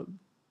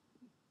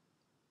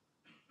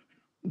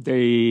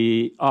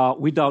 they are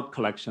without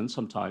collection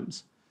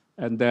sometimes,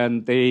 and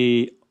then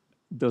the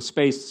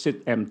space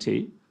sit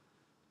empty,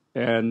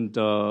 and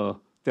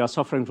they are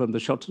suffering from the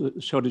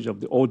shortage of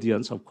the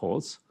audience, of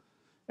course.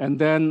 And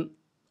then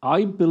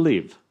I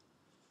believe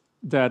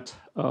that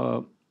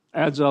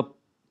as a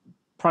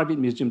private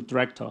museum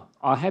director,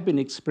 I have been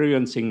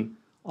experiencing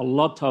a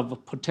lot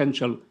of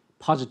potential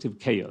positive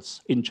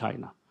chaos in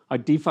China. I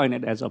define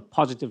it as a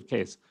positive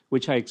case,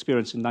 which I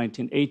experienced in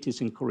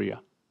 1980s in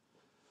Korea.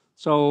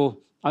 So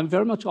I'm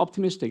very much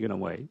optimistic in a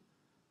way.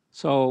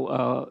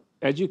 So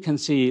as you can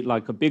see,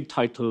 like a big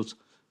titles,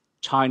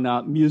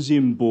 China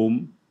museum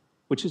boom,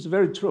 which is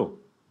very true.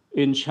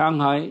 In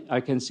Shanghai,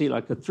 I can see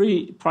like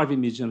 3 private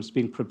museums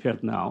being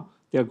prepared now.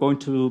 They're going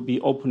to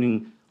be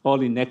opening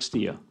early next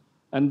year.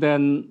 And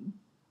then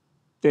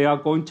they are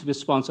going to be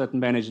sponsored and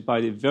managed by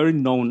a very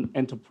known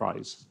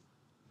enterprise.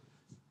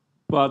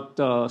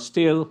 But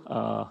still,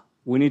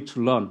 we need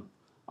to learn.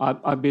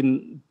 I've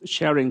been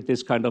sharing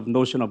this kind of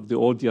notion of the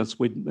audience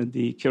with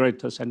the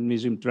curators and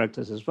museum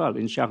directors as well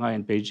in Shanghai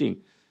and Beijing.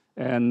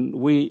 And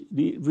we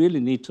really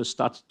need to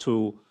start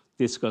to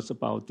discuss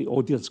about the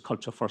audience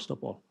culture, first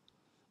of all,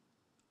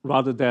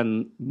 rather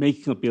than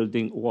making a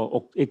building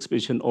or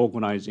exhibition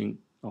organizing,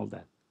 all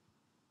that.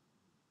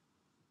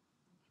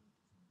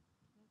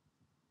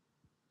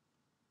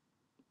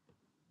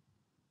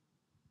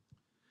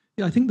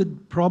 Yeah, I think the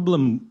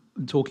problem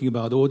talking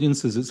about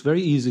audiences, it's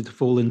very easy to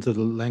fall into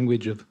the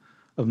language of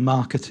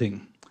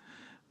marketing.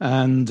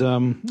 And I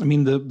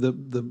mean,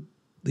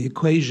 the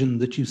equation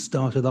that you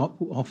started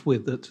off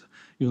with, that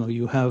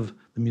you have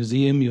the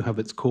museum, you have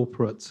its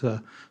corporate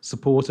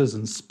supporters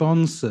and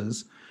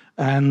sponsors,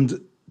 and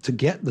to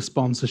get the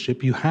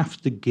sponsorship, you have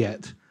to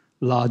get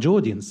large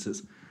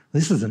audiences.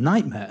 This is a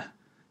nightmare.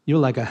 You're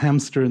like a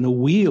hamster in a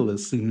wheel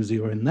as soon as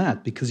you're in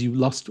that, because you've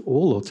lost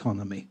all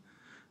autonomy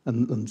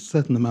and a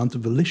certain amount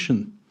of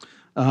volition.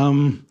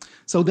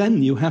 So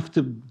then you have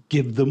to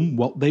give them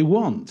what they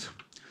want.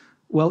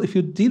 Well, if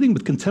you're dealing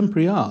with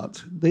contemporary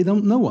art, they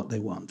don't know what they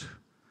want,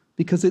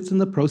 because it's in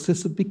the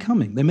process of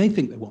becoming. They may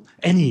think they want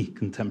any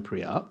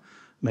contemporary art.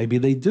 Maybe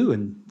they do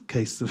in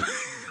case of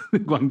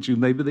Guangzhou,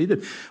 maybe they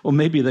did. Or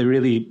maybe they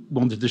really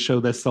wanted to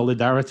show their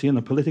solidarity in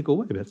a political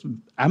way. That's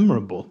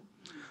admirable.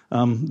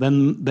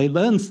 Then they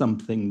learn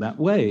something that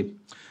way.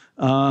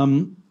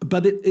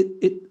 But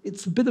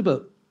it's a bit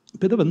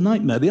of a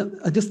nightmare.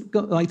 I just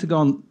like to go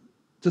on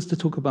just to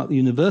talk about the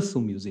Universal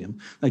Museum.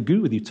 I agree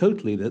with you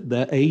totally that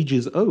their age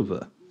is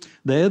over.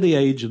 They're the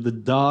age of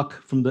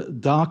from the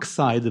dark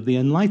side of the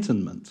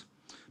Enlightenment,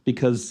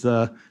 because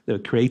they were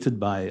created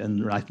by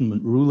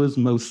Enlightenment rulers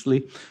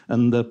mostly,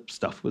 and the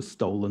stuff was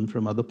stolen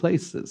from other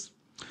places.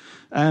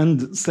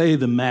 And say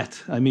the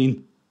Met, I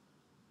mean,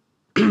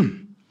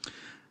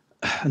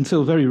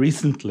 until very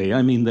recently,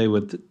 I mean, they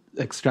were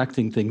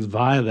extracting things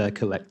via their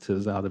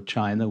collectors out of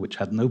China, which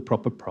had no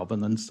proper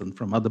provenance, and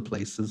from other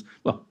places,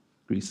 well,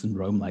 Greece and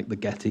Rome, like the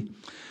Getty.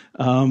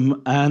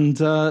 And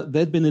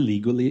they'd been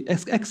illegally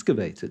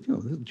excavated. You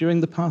know, during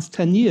the past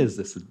 10 years,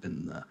 this had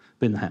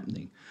been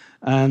happening.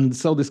 And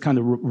so this kind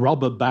of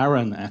robber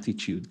baron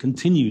attitude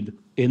continued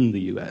in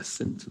the US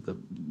into the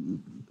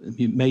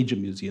major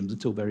museums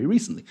until very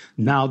recently.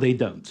 Now they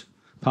don't,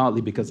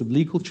 partly because of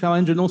legal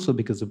challenge and also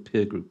because of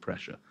peer group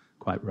pressure,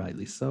 quite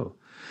rightly so.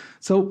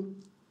 So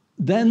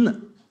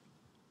then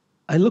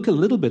I look a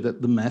little bit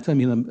at the Met. I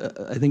mean,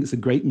 I think it's a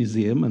great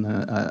museum, and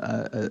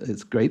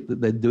it's great that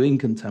they're doing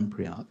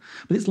contemporary art.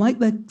 But it's like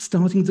they're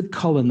starting to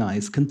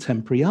colonize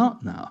contemporary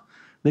art now.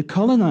 They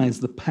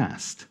colonized the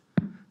past.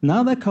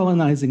 Now they're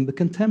colonizing the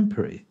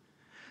contemporary.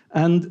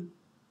 And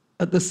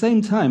at the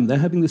same time, they're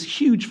having this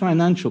huge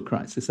financial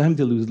crisis. They're having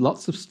to lose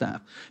lots of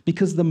staff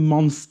because the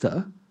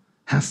monster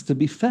has to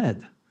be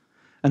fed.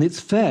 And it's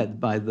fed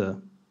by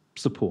the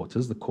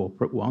supporters, the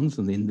corporate ones,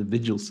 and the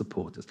individual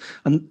supporters.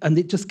 And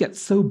it just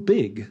gets so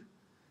big,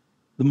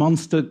 the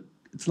monster,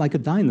 it's like a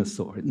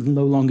dinosaur. It can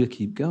no longer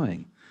keep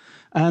going.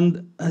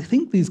 And I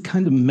think these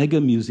kind of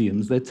mega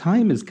museums, their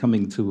time is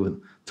coming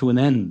to an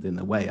end in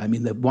a way. I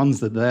mean, the ones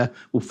that are there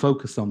will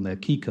focus on their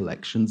key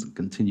collections and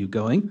continue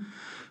going.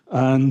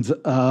 And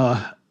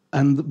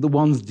the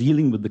ones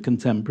dealing with the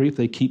contemporary, if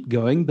they keep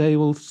going, they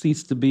will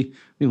cease to be,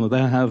 you know,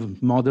 they'll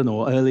have modern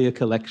or earlier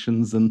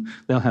collections and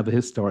they'll have a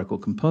historical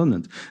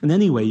component. And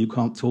anyway, you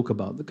can't talk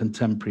about the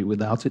contemporary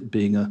without it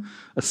being a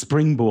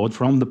springboard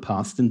from the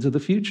past into the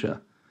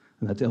future.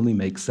 And that only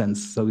makes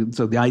sense. So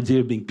the idea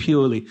of being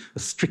purely a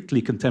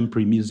strictly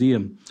contemporary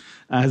museum,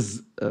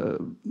 as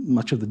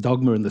much of the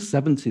dogma in the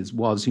 70s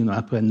was, you know,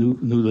 après nous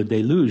le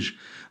déluge,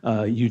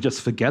 you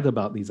just forget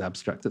about these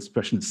abstract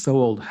expressions. It's so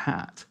old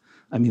hat.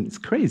 I mean, it's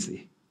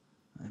crazy.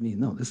 I mean,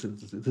 no, this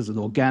is an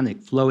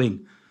organic,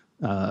 flowing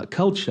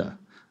culture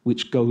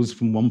which goes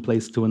from one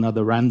place to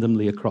another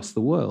randomly across the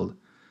world.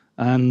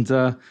 And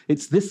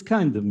it's this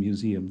kind of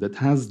museum that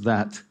has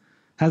that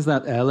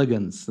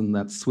elegance and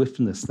that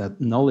swiftness, that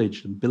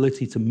knowledge,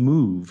 ability to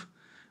move,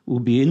 will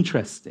be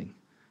interesting.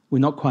 We're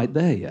not quite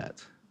there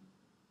yet.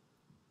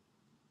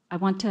 I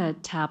want to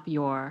tap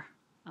your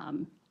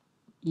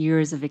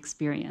years of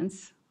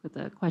experience with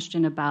a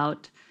question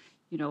about,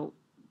 you know,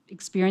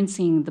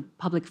 experiencing the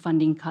public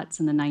funding cuts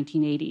in the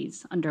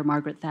 1980s under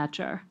Margaret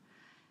Thatcher.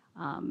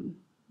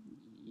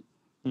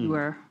 You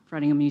were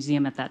running a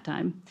museum at that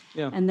time.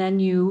 Yeah. And then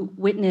you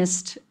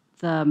witnessed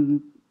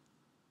the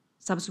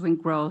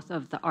subsequent growth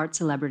of the art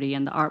celebrity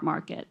and the art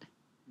market.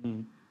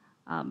 Can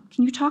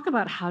you talk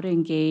about how to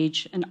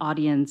engage an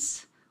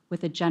audience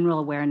with a general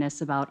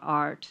awareness about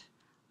art,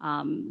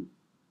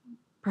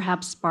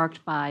 perhaps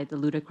sparked by the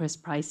ludicrous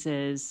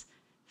prices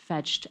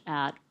fetched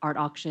at art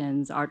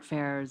auctions, art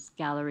fairs,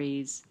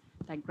 galleries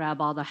that grab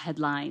all the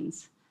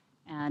headlines,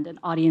 and an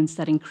audience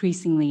that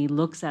increasingly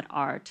looks at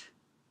art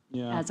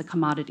as a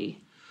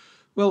commodity?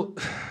 Well,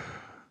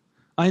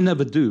 I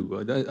never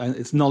do.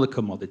 It's not a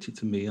commodity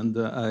to me, and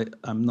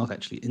I'm not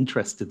actually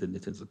interested in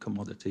it as a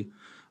commodity.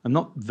 I'm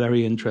not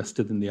very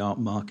interested in the art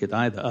market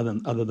either,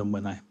 other than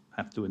when I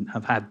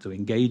have had to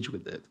engage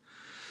with it.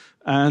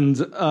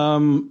 And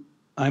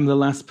I'm the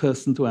last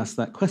person to ask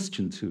that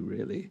question to,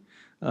 really,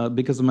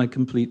 because of my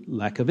complete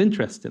lack of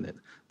interest in it.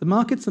 The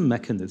market's a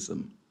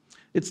mechanism.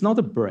 It's not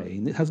a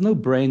brain. It has no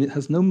brain. It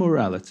has no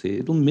morality.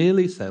 It'll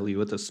merely sell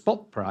you at a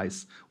spot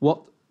price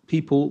what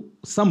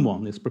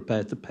someone is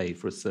prepared to pay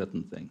for a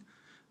certain thing.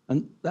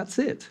 And that's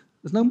it.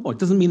 There's no more. It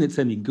doesn't mean it's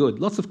any good.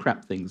 Lots of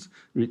crap things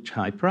reach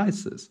high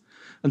prices.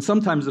 And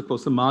sometimes, of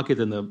course, the market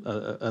and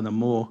a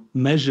more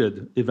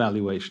measured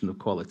evaluation of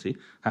quality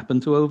happen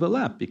to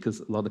overlap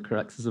because a lot of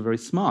collectors are very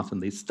smart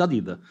and they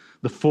study the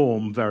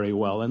form very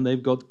well and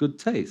they've got good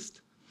taste.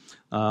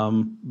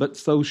 But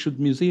so should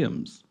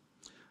museums.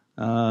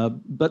 I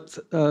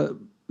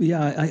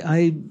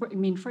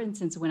mean, for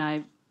instance,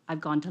 when I've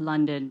gone to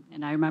London,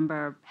 and I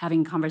remember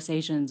having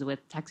conversations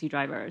with taxi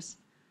drivers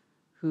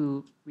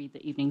who read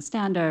the Evening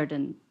Standard,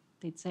 and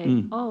they'd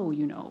say, oh,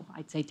 you know,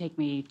 I'd say, take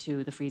me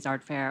to the Frieze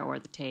Art Fair or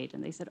the Tate,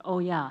 and they said, oh,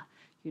 yeah,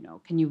 you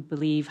know, can you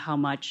believe how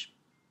much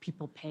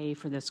people pay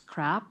for this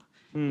crap?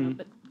 You know,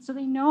 so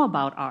they know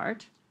about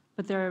art,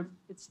 but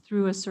it's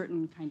through a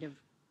certain kind of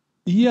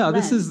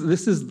lens.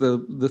 This is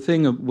the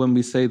thing of when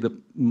we say that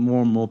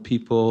more and more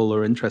people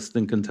are interested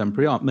in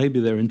contemporary art.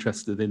 Maybe they're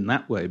interested in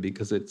that way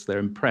because they're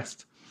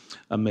impressed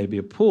and maybe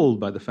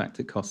appalled by the fact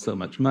it costs so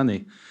much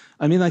money.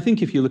 I mean, I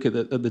think if you look at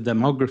the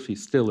demography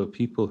still of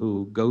people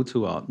who go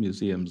to art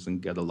museums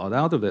and get a lot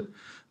out of it,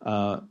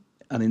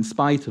 and in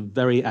spite of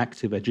very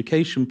active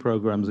education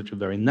programs, which are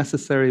very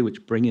necessary,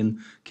 which bring in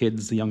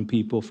kids, young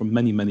people from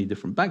many, many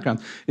different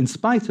backgrounds, in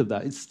spite of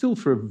that, it's still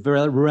for a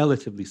very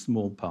relatively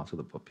small part of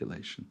the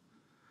population.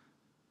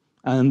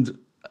 And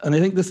I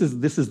think this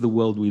is the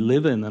world we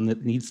live in, and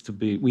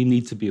we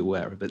need to be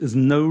aware of it. There's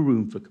no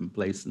room for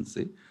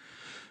complacency.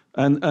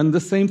 And the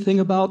same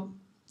thing about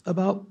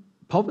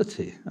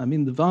poverty. I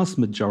mean, the vast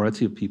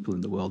majority of people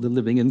in the world are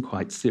living in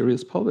quite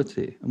serious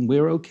poverty, and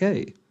we're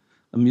okay.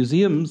 And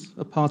museums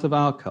are part of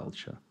our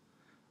culture.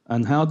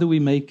 And how do we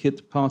make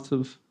it part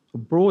of a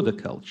broader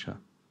culture?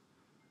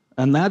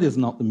 And that is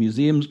not the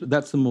museums, but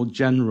that's a more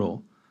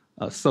general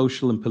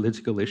social and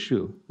political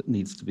issue that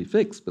needs to be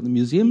fixed. But the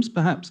museums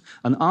perhaps,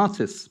 and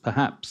artists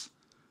perhaps,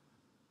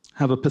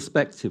 have a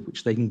perspective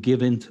which they can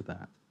give into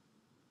that.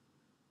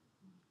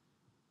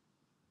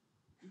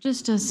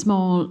 Just a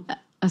small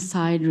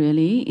aside,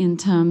 really, in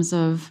terms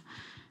of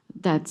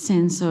that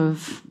sense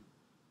of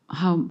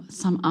how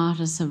some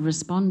artists have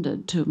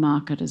responded to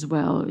market as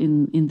well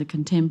in the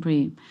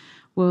contemporary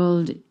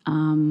world.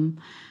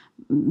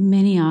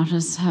 Many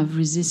artists have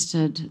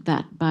resisted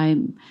that by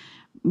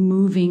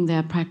moving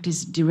their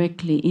practice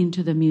directly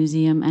into the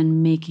museum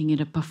and making it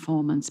a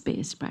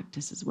performance-based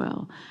practice as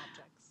well.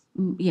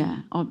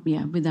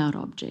 Without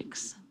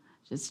objects.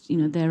 Just,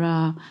 there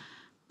are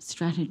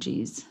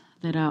strategies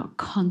that are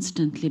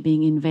constantly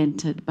being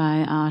invented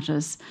by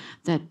artists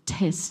that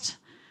test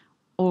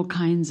all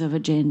kinds of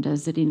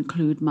agendas that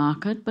include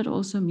market, but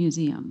also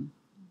museum.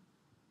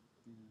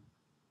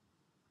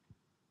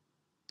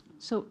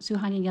 So,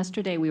 Suhanya,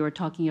 yesterday we were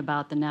talking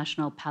about the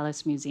National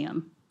Palace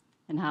Museum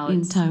and how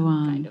in it's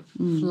Taiwan. kind of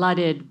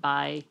flooded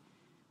by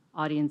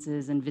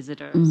audiences and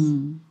visitors.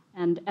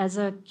 And as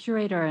a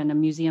curator and a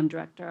museum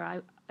director,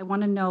 I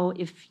want to know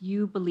if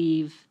you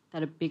believe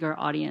that a bigger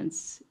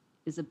audience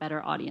is a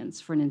better audience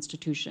for an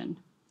institution.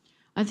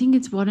 I think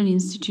it's what an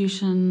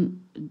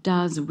institution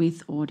does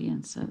with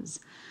audiences,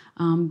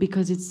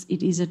 because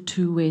it is a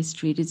two-way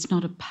street. It's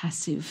not a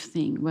passive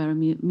thing where a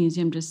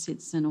museum just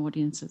sits and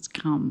audiences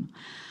come.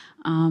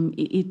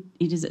 It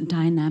is a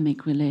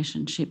dynamic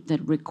relationship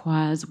that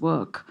requires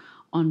work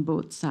on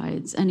both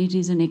sides, and it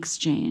is an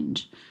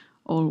exchange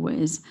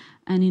always.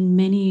 And in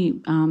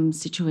many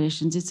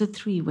situations, it's a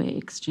three-way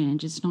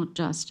exchange. It's not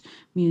just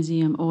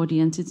museum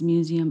audience, it's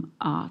museum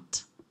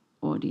art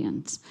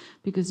audience,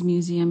 because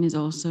museum is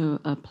also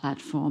a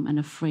platform and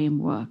a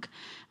framework.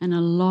 And a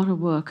lot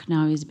of work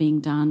now is being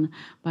done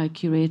by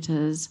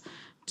curators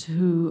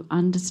to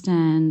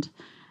understand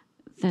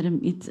that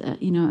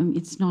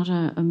it's not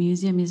a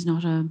museum is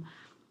not a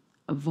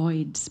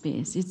void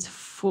space. It's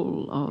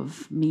full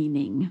of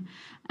meaning,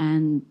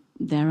 and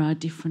there are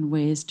different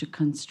ways to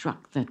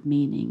construct that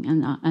meaning.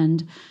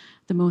 And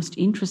the most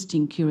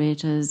interesting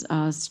curators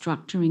are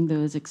structuring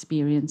those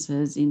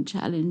experiences in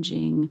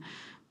challenging,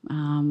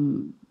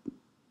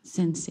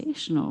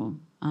 sensational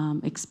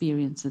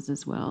experiences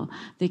as well.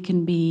 They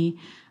can be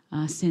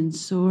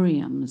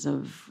sensoriums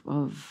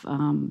of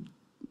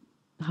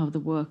how the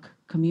work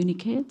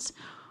communicates,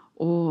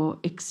 or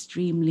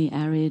extremely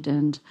arid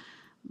and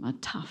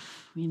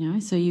tough,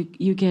 So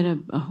you get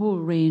a whole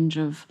range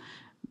of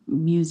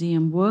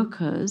museum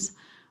workers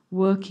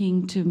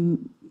working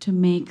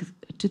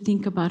to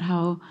think about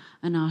how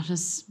an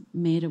artist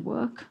made a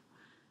work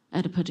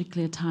at a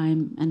particular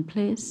time and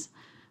place,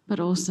 but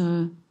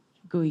also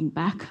going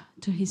back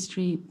to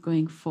history,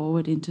 going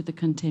forward into the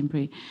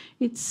contemporary.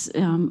 It's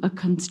a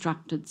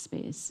constructed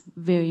space,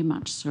 very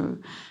much so.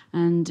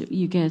 And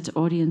you get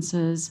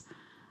audiences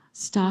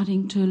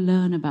starting to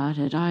learn about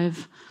it.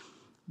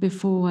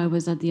 Before I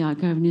was at the Art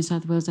Gallery of New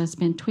South Wales, I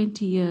spent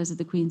 20 years at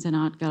the Queensland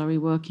Art Gallery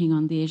working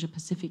on the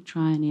Asia-Pacific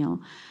Triennial.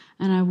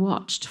 And I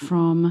watched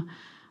from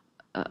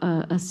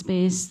a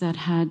space that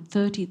had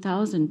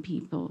 30,000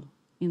 people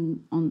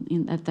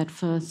at that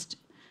first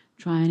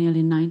Triennial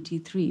in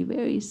 93,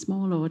 very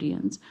small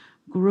audience,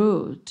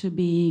 grow to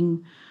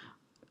being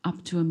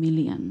up to 1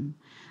 million.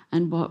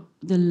 And what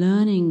the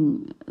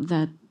learning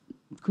that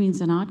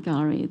Queensland Art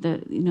Gallery,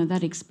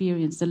 that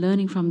experience, the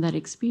learning from that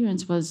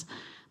experience was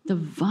the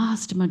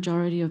vast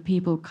majority of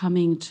people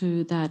coming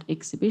to that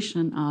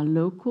exhibition are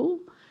local,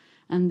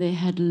 and they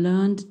had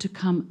learned to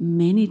come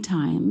many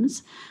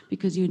times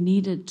because you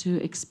needed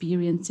to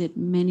experience it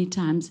many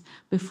times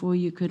before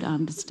you could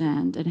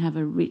understand and have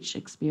a rich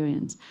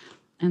experience.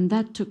 And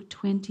that took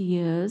 20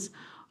 years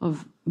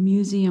of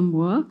museum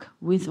work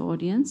with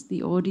audience,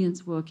 the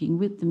audience working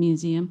with the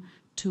museum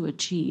to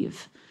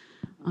achieve.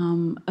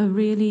 A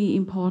really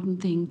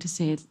important thing to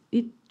say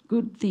is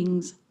good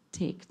things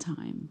take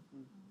time.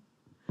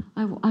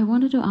 I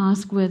wanted to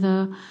ask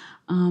whether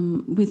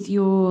with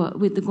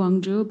the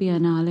Guangzhou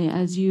Biennale,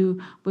 as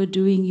you were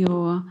doing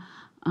your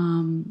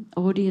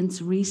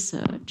audience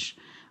research,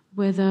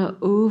 whether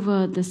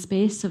over the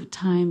space of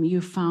time you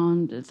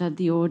found that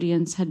the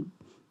audience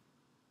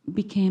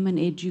became an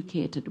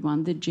educated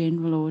one, the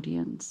general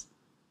audience.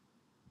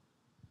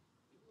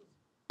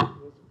 It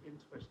was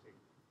interesting.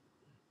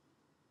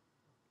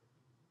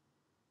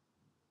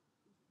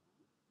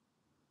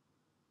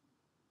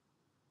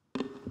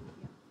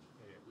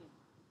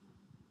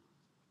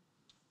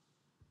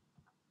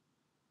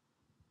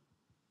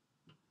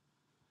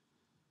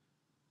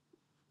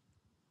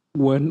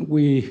 When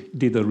we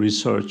did the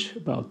research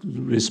about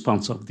the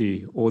response of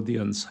the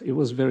audience, it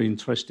was very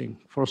interesting.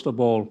 First of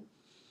all,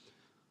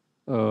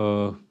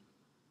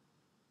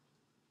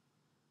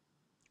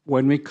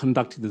 when we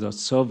conducted the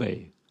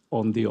survey,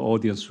 on the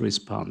audience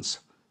response.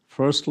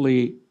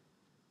 Firstly,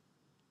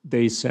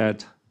 they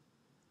said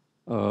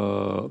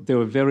they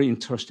were very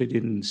interested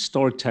in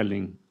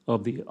storytelling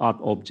of the art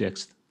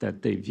objects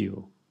that they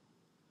view.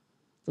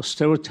 The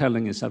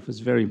storytelling itself is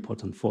very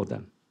important for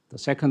them.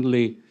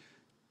 Secondly,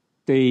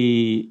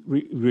 they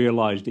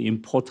realized the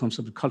importance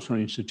of the cultural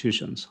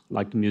institutions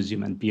like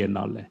museum and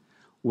biennale,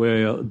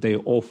 where they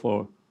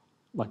offer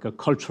like a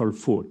cultural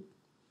food.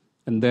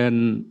 And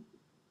then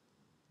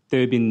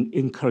they've been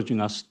encouraging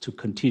us to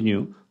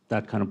continue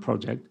that kind of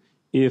project.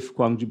 If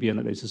Gwangju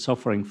Biennale is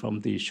suffering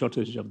from the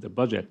shortage of the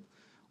budget,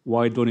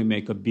 why don't we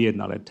make a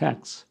biennale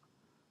tax?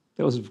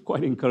 That was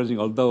quite encouraging,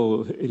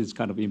 although it is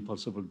kind of an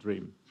impossible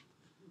dream.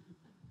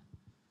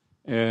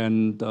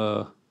 And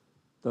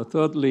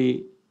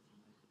thirdly,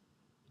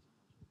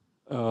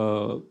 they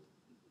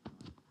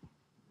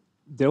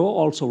were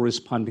also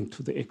responding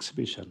to the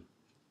exhibition.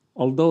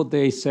 Although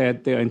they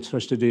said they're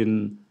interested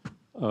in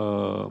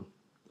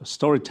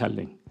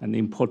storytelling and the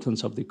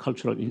importance of the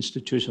cultural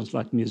institutions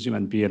like museum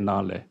and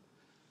biennale,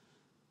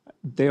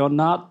 they are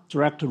not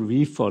directly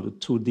referred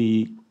to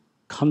the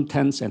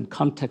contents and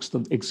context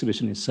of the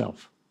exhibition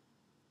itself.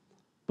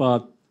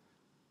 But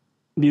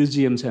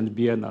museums and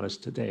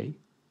biennales today,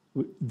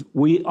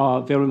 we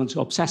are very much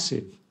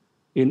obsessive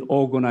in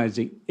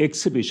organizing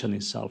exhibition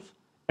itself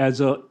as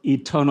an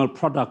eternal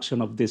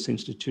production of this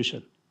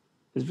institution.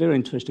 It's a very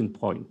interesting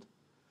point.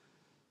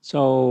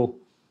 So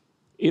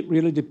it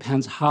really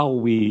depends how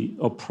we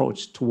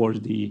approach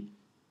towards the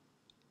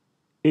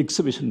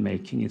exhibition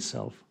making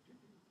itself.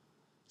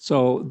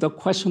 So the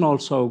question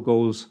also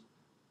goes,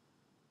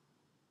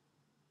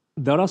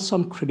 there are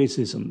some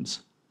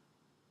criticisms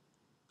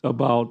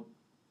about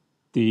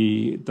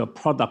the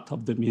product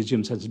of the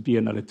museums as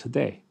biennale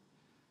today.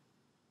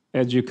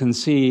 As you can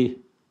see,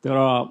 there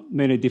are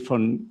many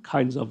different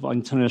kinds of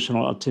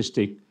international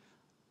artistic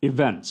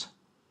events.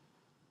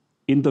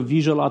 In the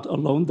visual art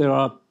alone, there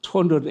are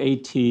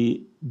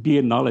 280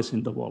 biennales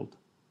in the world.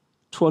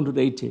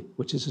 280,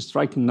 which is a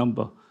striking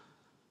number.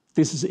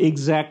 This is the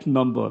exact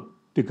number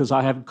because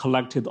I have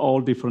collected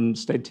all different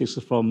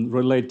statistics from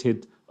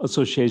related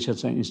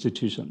associations and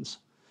institutions.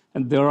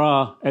 And there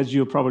are, as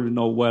you probably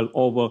know well,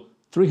 over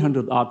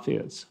 300 art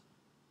fairs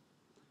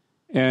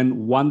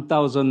and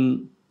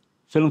 1,000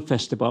 film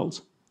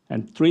festivals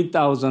and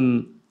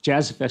 3,000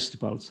 jazz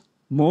festivals.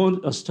 More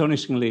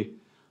astonishingly,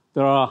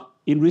 there are,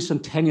 in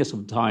recent 10 years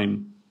of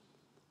time,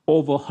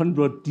 over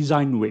 100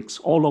 design weeks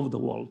all over the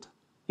world,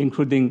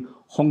 including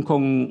Hong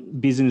Kong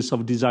Business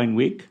of Design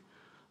Week,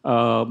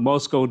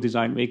 Moscow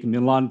Design Week,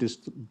 Milan,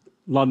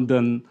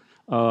 London,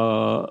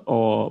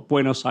 or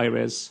Buenos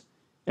Aires.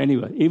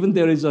 Anyway, even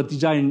there is a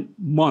design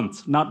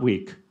month, not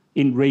week,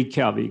 in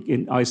Reykjavik,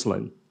 in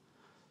Iceland.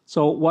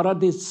 So what are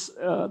these,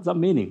 the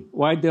meaning?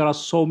 Why there are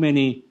so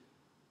many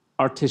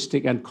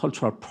artistic and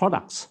cultural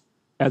products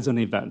as an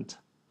event?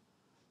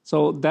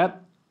 So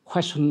that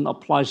question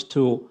applies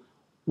to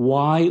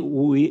why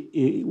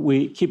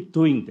we keep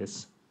doing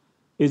this.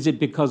 Is it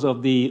because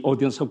of the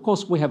audience? Of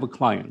course, we have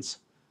clients.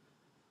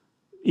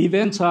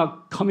 Events are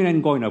coming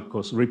and going, of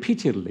course,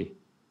 repeatedly.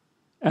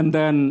 And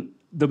then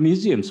the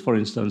museums, for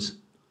instance,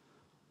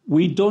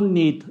 we don't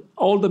need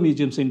all the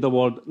museums in the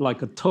world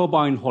like a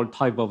turbine hall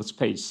type of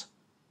space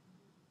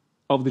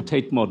of the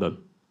Tate model.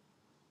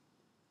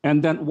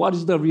 And then what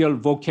is the real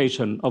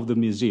vocation of the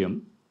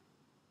museum?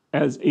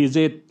 Is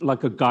it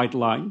like a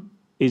guideline?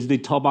 Is the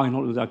turbine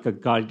hall like a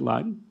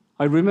guideline?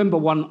 I remember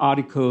one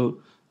article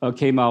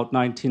came out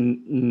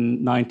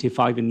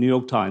 1995 in New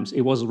York Times.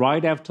 It was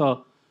right after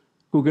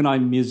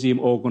Guggenheim Museum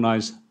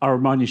organized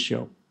Armani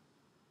show.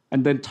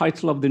 And then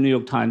title of the New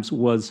York Times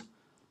was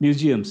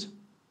Museums,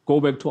 Go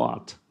Back to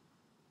Art.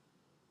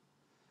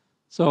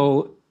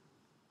 So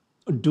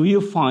do you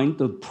find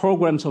the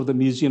programs of the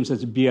museums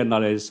as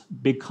biennales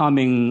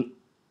becoming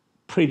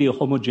pretty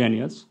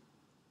homogeneous?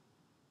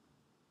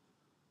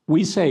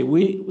 We say,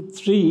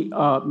 three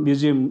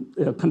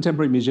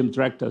contemporary museum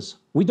directors,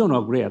 we don't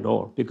agree at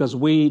all because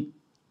we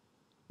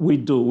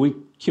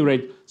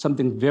curate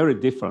something very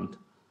different.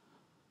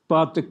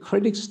 But the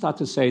critics start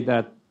to say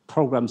that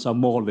programs are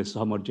more or less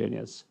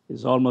homogeneous.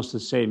 It's almost the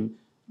same,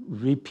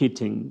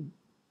 repeating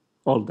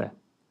all that.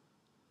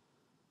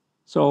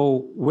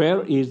 So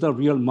where is the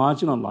real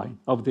marginal line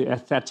of the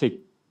aesthetic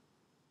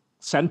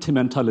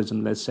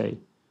sentimentalism, let's say?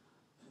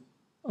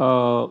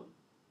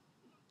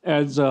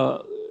 As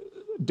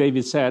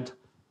David said,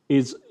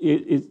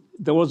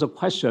 there was a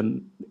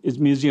question, is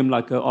museum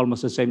like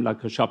almost the same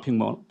like a shopping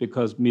mall?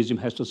 Because museum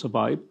has to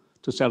survive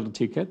to sell the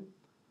ticket.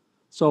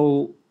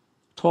 So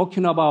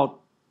talking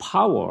about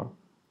power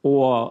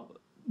or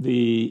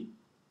the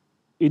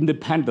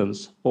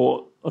independence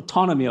or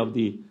autonomy of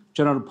the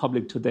general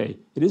public today,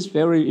 it is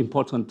very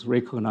important to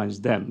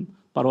recognize them.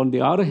 But on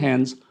the other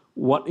hand,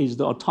 what is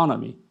the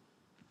autonomy,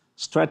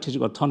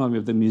 strategic autonomy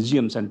of the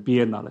museums and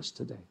biennales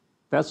today?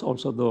 That's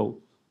also the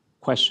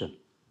question.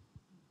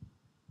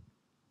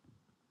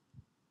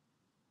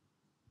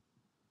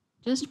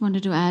 Just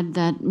wanted to add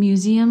that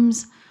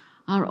museums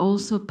are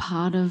also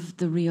part of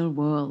the real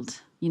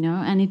world,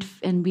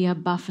 and we are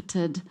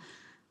buffeted,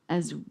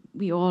 as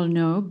we all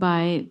know,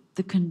 by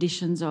the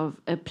conditions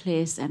of a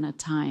place and a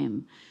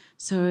time.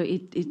 So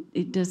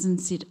it doesn't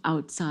sit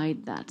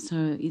outside that.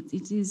 So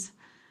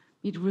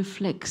it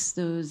reflects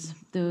the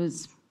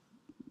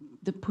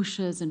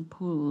pushes and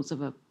pulls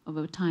of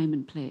a time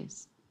and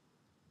place.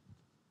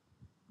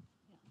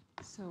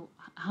 So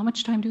how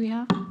much time do we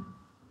have?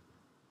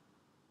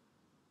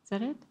 Is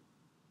that it?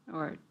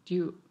 Or do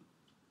you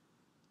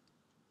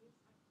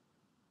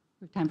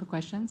have time for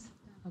questions?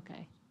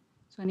 Okay.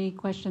 So any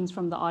questions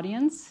from the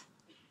audience?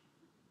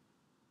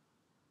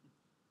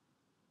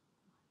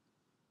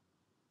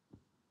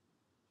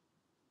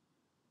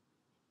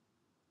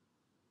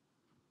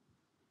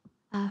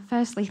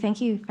 Firstly, thank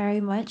you very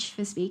much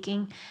for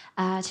speaking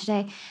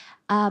today.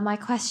 My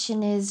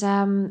question is,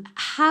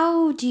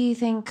 how do you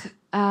think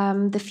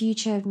the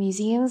future of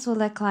museums will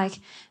look like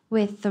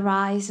with the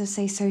rise of,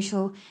 say,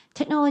 social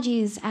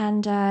technologies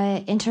and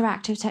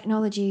interactive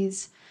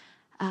technologies?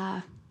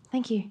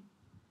 Thank you.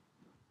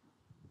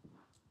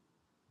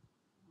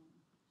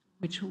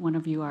 Which one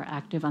of you are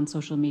active on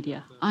social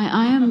media?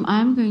 I am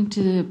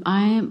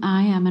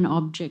an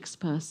objects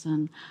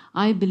person.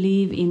 I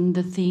believe in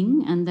the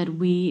thing and that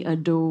we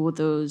adore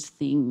those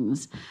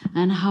things.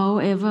 And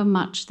however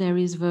much there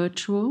is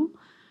virtual,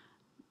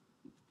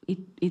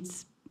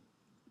 it's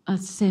a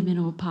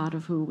seminal part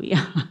of who we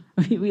are.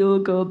 We will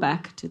go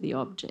back to the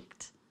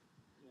object.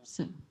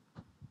 So.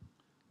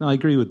 No, I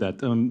agree with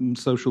that.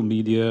 Social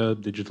media,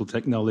 digital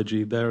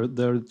technology,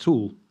 they're a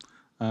tool.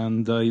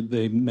 And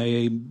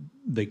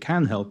they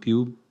can help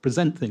you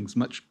present things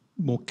much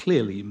more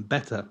clearly and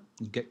better,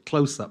 and get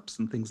close-ups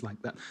and things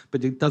like that.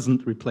 But it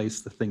doesn't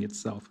replace the thing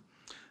itself.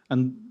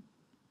 And,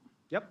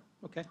 yep,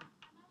 okay.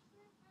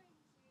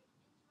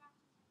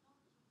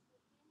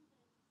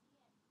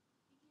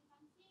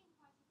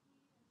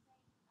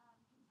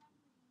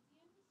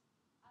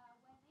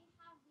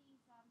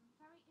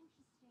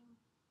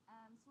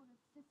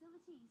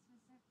 Facilities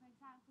for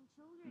example,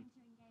 children to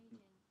engage in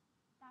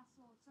that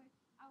sort. So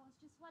I was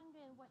just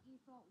wondering what you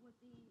thought would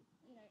be,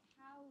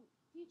 how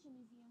future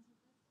museums would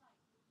look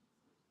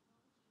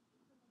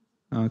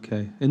like.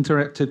 Okay,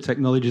 interactive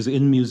technologies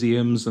in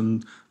museums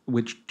and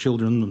which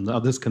children and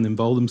others can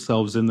involve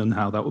themselves in, and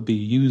how that will be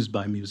used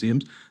by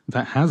museums. In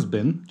fact, has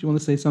been. Do you want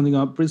to say something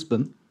about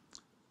Brisbane?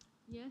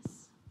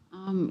 Yes,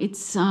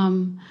 it's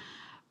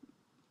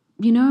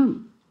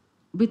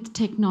with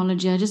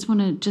technology. I just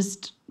want to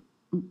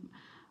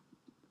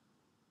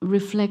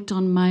reflect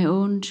on my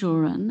own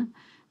children.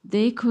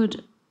 They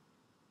could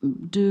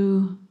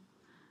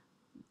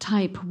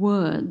type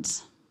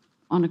words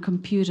on a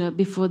computer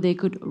before they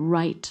could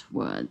write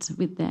words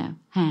with their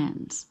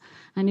hands.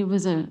 And it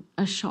was a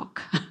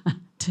shock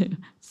to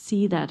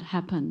see that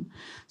happen.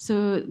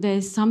 So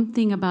there's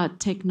something about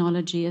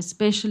technology,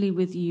 especially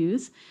with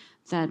youth,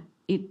 that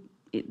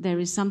there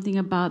is something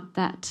about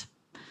that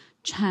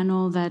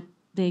channel that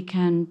they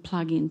can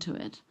plug into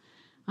it.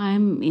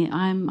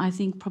 I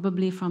think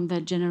probably from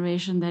that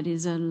generation that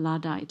is a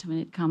Luddite when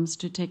it comes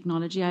to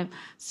technology. I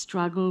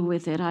struggle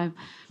with it. I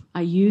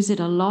use it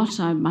a lot.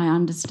 I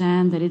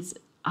understand that it's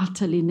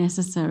utterly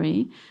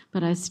necessary,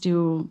 but I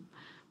still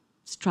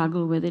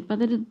struggle with it.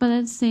 But at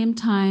the same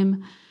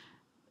time,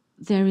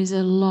 there is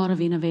a lot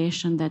of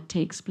innovation that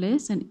takes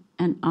place,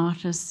 and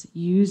artists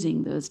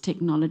using those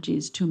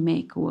technologies to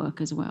make work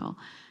as well.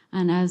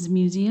 And as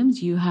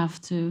museums, you have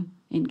to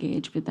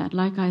engage with that.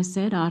 Like I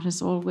said,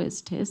 artists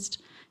always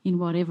test in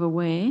whatever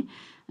way,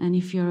 and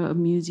if you're a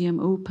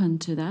museum open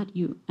to that,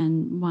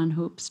 and one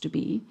hopes to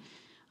be,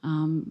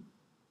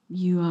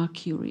 you are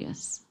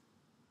curious.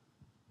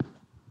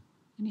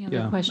 Any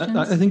other questions?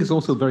 I think it's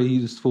also very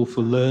useful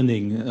for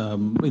learning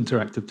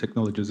interactive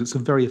technologies. It's a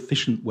very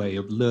efficient way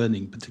of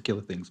learning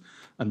particular things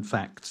and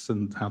facts,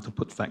 and how to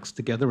put facts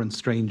together, and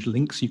strange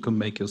links you can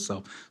make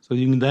yourself. So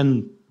you can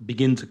then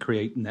begin to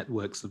create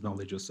networks of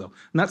knowledge yourself.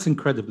 And that's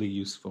incredibly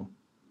useful.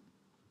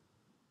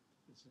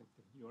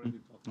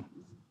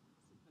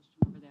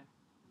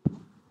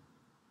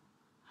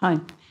 Hi.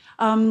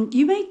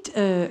 You made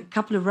a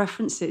couple of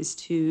references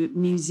to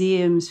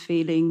museums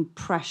feeling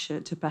pressure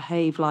to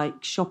behave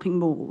like shopping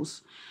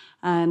malls.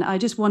 And I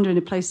just wonder, in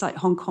a place like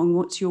Hong Kong,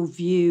 what's your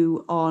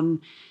view on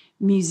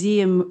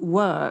museum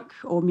work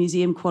or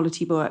museum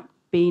quality work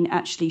being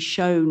actually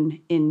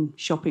shown in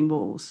shopping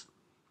malls?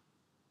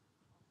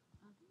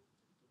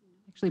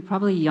 Actually,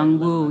 probably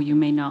Yongwoo, you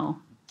may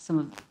know.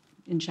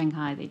 In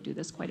Shanghai, they do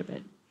this quite a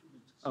bit.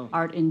 Oh.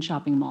 Art in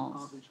shopping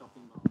malls. Art in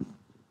shopping malls.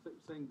 So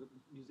saying that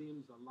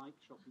museums are like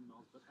shopping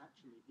malls, but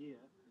actually here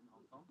in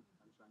Hong Kong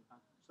and Shanghai,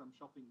 some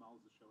shopping malls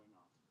are showing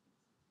art.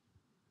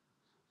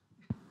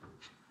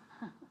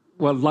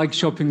 Well, like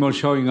shopping mall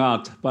showing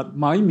art, but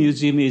my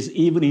museum is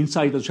even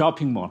inside the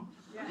shopping mall.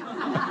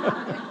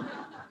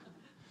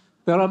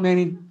 There are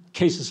many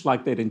cases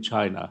like that in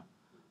China.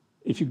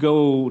 If you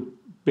go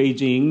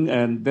Beijing,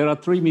 and there are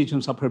 3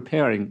 museums are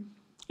preparing.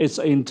 It's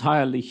an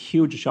entirely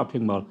huge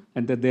shopping mall,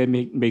 and that they're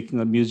making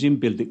a museum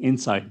building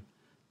inside.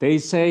 They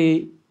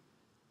say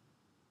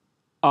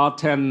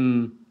art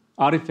and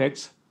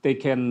artifacts, they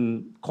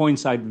can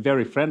coincide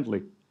very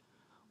friendly,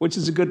 which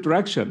is a good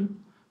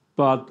direction.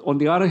 But on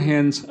the other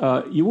hand,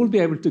 you will be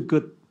able to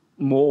get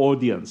more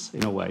audience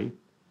in a way,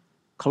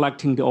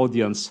 collecting the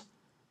audience.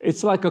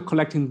 It's like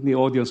collecting the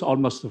audience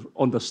almost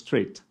on the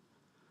street,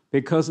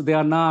 because they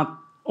are not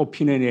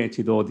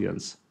opinionated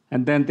audience.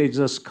 And then they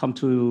just come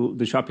to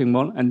the shopping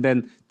mall, and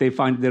then they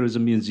find there is a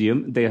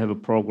museum, they have a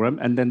program,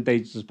 and then they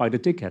just buy the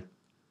ticket.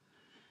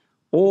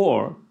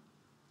 Or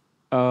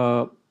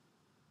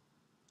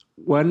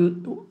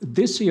when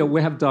this year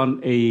we have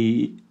done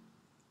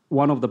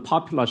one of the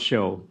popular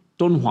show,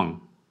 Dunhuang.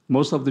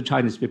 Most of the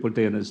Chinese people,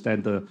 they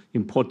understand the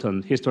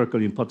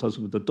historical importance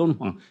of the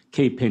Dunhuang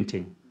cave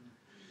painting.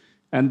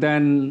 And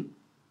then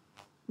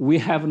we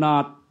have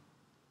not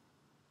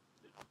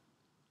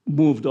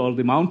moved all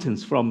the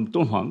mountains from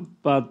Dunhuang,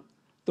 but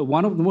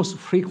one of the most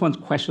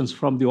frequent questions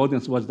from the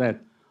audience was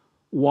that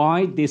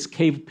why these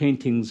cave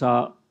paintings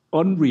are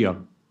unreal.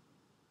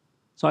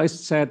 So I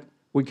said,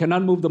 we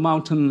cannot move the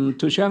mountain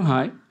to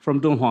Shanghai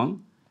from Dunhuang,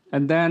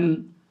 and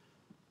then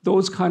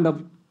those kind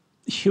of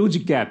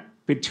huge gap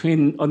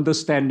between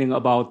understanding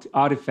about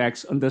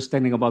artifacts,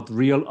 understanding about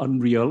real,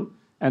 unreal,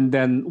 and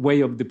then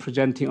way of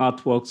presenting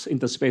artworks in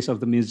the space of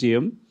the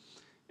museum.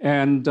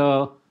 And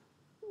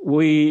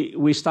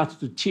we started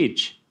to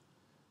teach.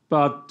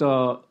 But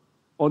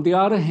on the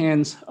other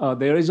hand,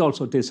 there is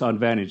also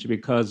disadvantage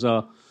because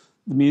the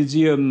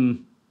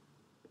museum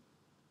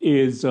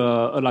is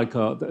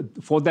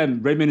for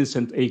them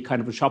reminiscent a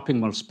kind of a shopping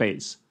mall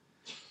space.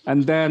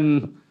 And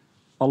then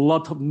a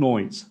lot of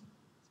noise.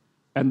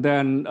 And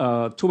then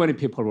too many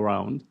people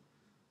around.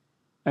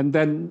 And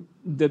then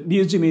the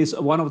museum is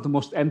one of the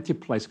most empty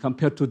places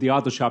compared to the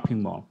other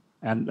shopping mall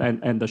and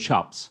the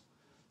shops.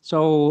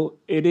 So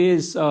it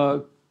is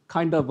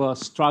kind of a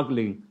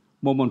struggling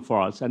moment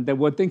for us. And then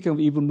we're thinking of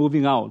even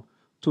moving out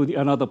to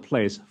another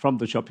place from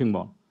the shopping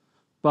mall.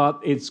 But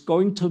it's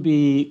going to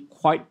be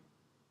quite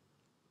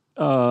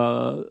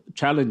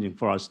challenging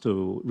for us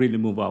to really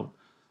move out.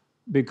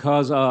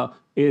 Because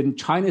in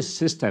Chinese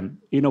system,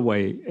 in a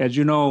way, as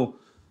you know,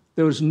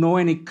 there is no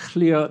any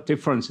clear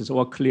differences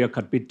or clear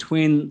cut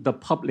between the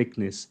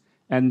publicness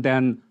and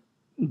then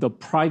the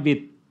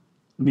private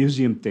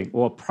museum thing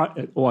or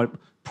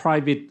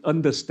private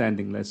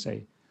understanding, let's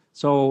say.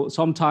 So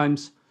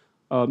sometimes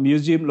a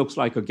museum looks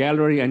like a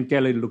gallery and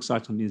gallery looks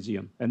like a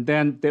museum. And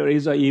then there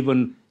is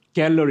even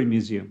gallery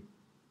museum.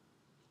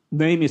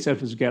 Name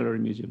itself is gallery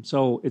museum.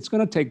 So it's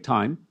going to take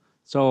time.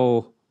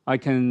 So I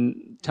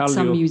can tell you.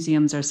 Some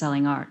museums are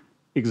selling art.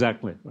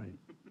 Exactly, right.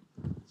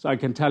 So I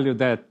can tell you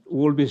that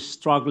we'll be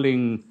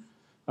struggling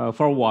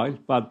for a while,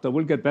 but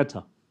we'll get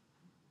better.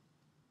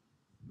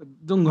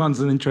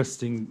 Dunhuang's an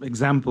interesting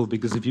example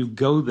because if you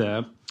go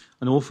there,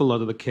 an awful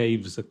lot of the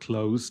caves are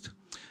closed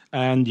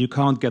and you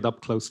can't get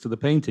up close to the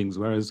paintings,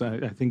 whereas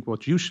I think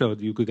what you showed,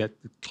 you could get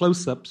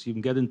close-ups, you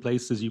can get in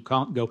places you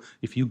can't go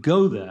if you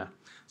go there.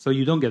 So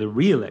you don't get a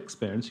real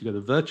experience, you get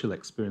a virtual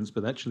experience,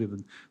 but actually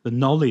the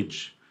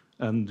knowledge,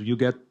 and you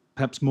get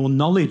perhaps more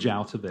knowledge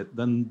out of it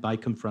than by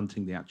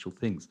confronting the actual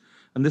things.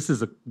 And this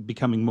is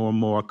becoming more and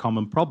more a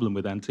common problem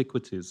with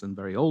antiquities and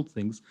very old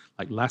things,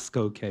 like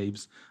Lascaux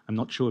caves. I'm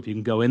not sure if you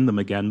can go in them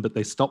again, but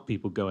they stopped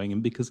people going in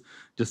because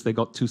just they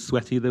got too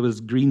sweaty, there was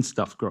green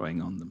stuff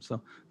growing on them.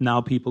 So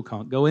now people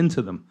can't go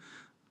into them.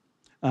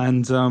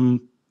 And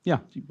yeah,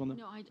 do you want to?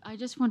 No, I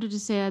just wanted to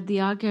say at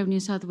the Archive of New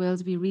South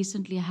Wales, we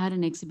recently had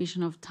an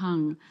exhibition of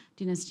Tang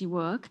dynasty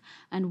work,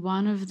 and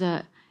one of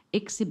the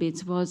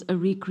exhibits was a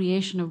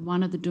recreation of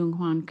one of the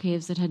Dunhuang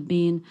caves that had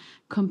been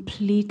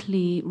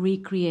completely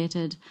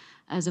recreated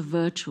as a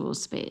virtual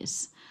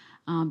space.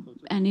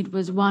 And it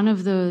was one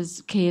of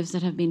those caves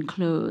that have been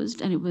closed,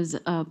 and it was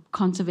a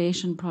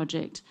conservation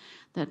project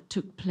that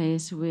took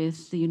place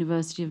with the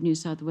University of New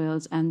South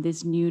Wales and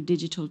this new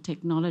digital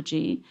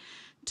technology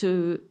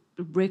to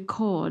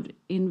record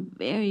in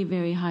very,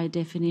 very high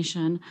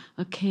definition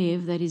a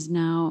cave that is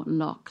now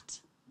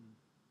locked.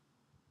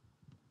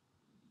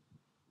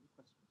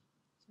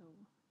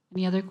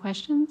 Any other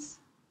questions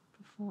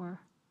before?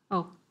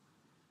 Oh.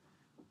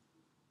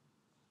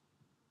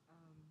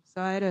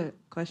 So I had a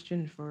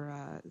question for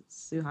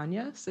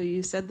Suhanya. So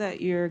you said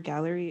that your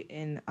gallery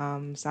in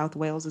South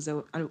Wales is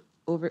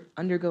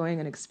undergoing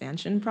an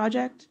expansion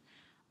project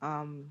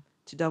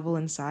to double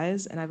in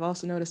size. And I've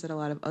also noticed that a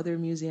lot of other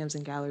museums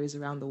and galleries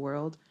around the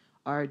world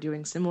are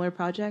doing similar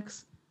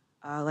projects,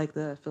 like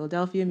the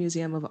Philadelphia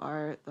Museum of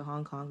Art, the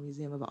Hong Kong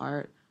Museum of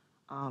Art,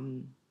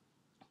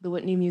 the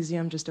Whitney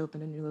Museum just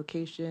opened a new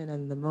location,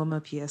 and the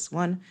MoMA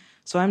PS1.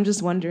 So I'm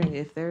just wondering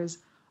if there's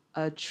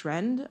a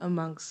trend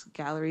amongst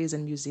galleries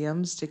and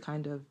museums to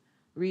kind of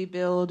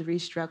rebuild,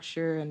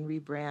 restructure, and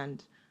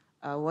rebrand.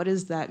 What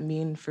does that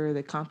mean for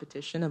the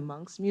competition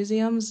amongst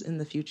museums in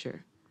the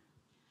future?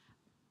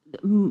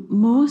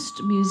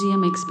 Most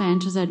museum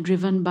expansions are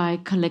driven by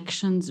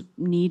collections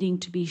needing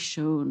to be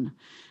shown,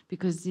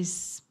 because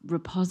this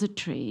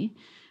repository,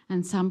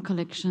 and some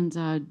collections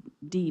are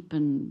deep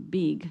and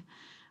big,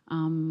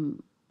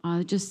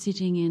 are just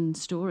sitting in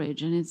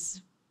storage, and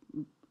it's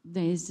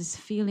there is this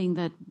feeling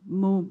that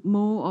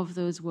more of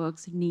those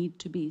works need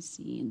to be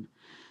seen.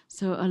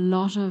 So a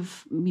lot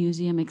of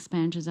museum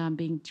expansions are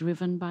being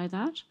driven by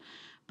that,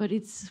 but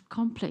it's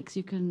complex.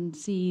 You can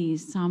see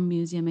some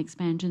museum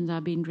expansions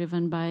are being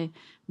driven by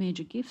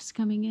major gifts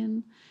coming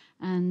in,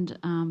 and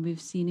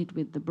we've seen it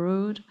with the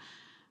Broad.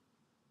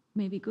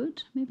 Maybe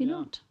good, maybe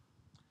not.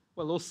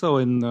 Well, also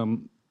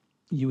in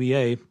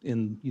UEA,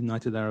 in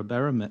United Arab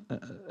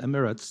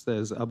Emirates,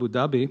 there's Abu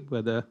Dhabi,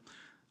 where they're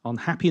on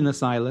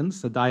Happiness Island,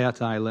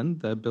 Sadayat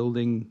Island, they're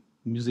building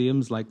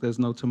museums like there's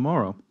no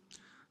tomorrow.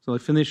 So they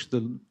finished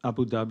the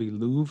Abu Dhabi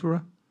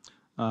Louvre.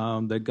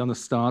 They're going to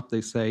start, they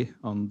say,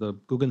 on the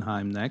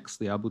Guggenheim next,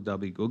 the Abu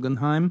Dhabi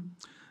Guggenheim.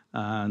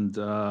 And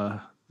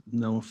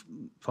Noah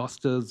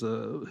Foster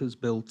has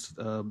built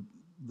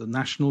the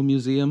National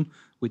Museum,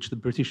 which the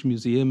British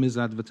Museum is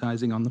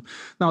advertising on them.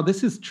 Now,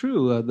 this is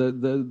true.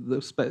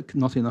 There's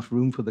not enough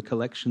room for the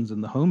collections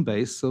in the home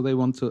base, so they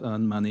want to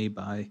earn money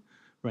by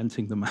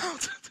renting them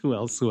out to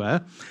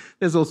elsewhere.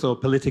 There's also a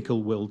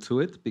political will to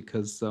it,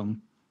 because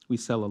we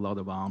sell a lot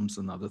of arms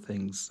and other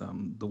things.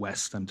 The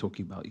West, I'm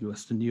talking about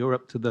Western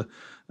Europe, to the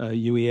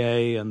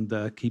UEA,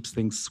 and keeps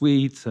things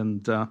sweet.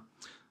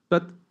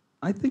 But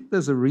I think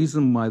there's a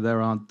reason why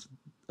there aren't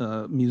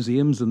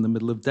museums in the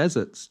middle of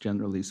deserts,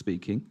 generally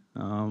speaking.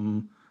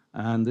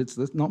 And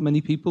there's not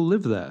many people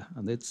live there,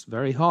 and it's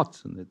very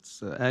hot, and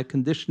its air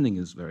conditioning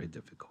is very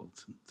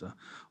difficult, and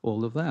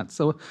all of that.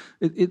 So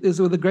it is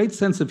with a great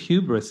sense of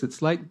hubris.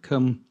 It's like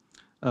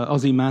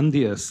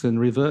Ozymandias in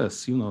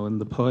reverse. In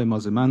the poem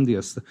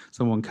Ozymandias,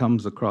 someone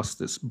comes across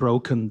this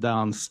broken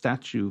down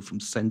statue from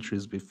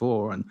centuries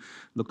before and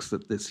looks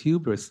at this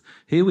hubris.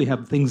 Here we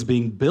have things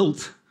being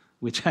built,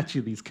 which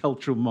actually these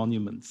cultural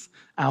monuments,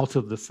 out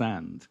of the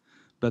sand.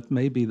 But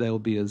maybe they'll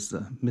be as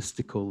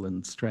mystical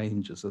and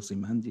strange as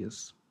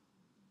Ozymandias.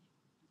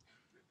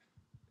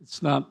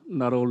 It's not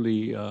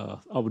only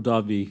Abu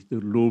Dhabi, the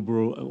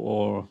Louvre,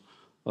 or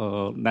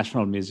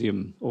National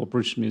Museum or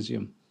British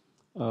Museum.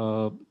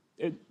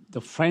 The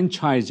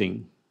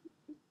franchising,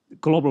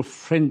 global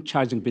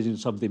franchising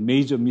business of the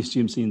major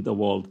museums in the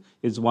world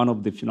is one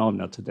of the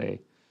phenomena today.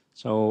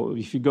 So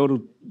if you go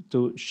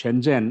to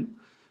Shenzhen,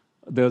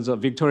 there's a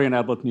Victorian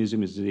Albert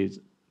Museum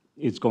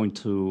is going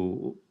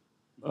to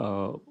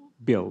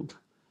build.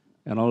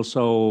 And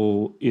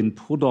also in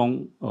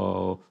Pudong,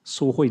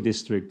 Suhanya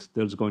district,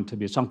 there's going to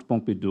be a Saint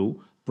Pompidou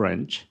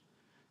branch.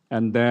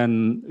 And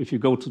then if you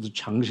go to the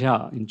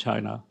Changsha in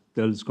China,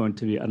 there's going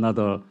to be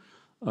another,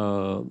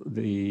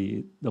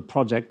 the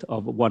project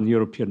of one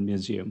European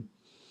museum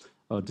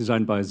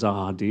designed by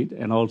Zaha Hadid,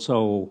 and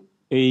also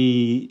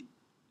a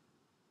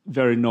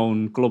very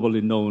known,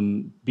 globally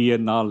known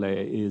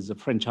Biennale is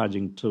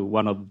franchising to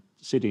one of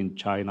the city in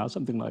China,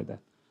 something like that.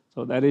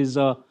 So that is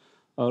a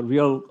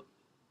real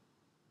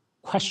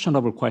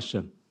questionable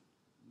question.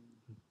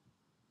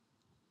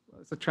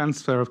 It's a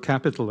transfer of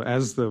capital.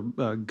 As the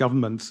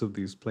governments of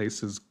these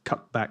places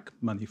cut back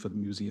money for the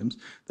museums,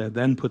 they're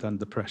then put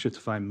under pressure to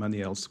find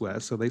money elsewhere,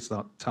 so they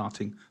start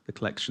tarting the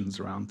collections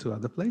around to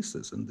other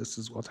places, and this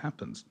is what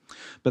happens.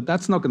 But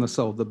that's not going to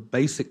solve the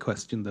basic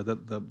question that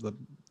the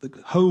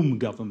home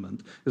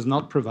government is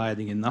not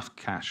providing enough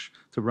cash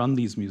to run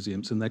these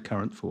museums in their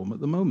current form at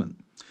the moment.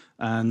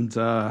 And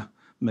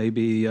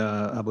maybe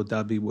Abu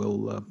Dhabi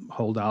will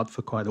hold out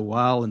for quite a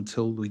while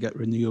until we get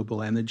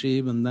renewable energy,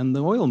 and then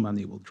the oil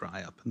money will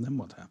dry up, and then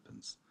what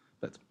happens?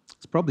 But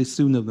it's probably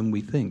sooner than we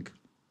think.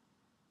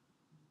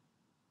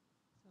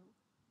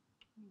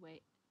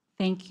 Anyway,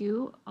 thank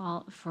you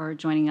all for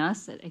joining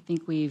us. I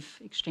think we've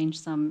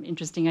exchanged some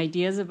interesting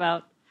ideas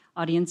about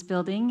audience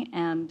building,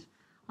 and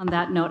on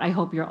that note, I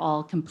hope you're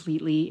all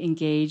completely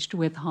engaged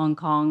with Hong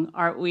Kong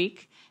Art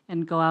Week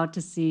and go out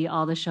to see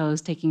all the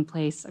shows taking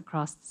place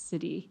across the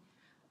city.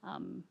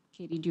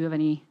 Katie, do you have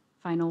any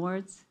final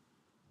words?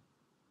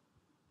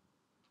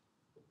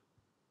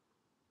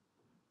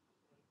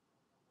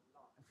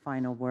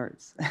 Final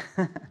words.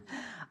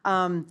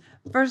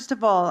 First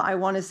of all, I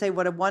want to say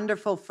what a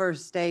wonderful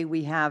first day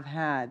we have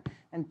had.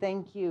 And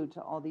thank you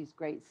to all these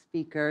great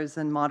speakers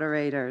and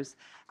moderators.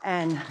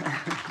 And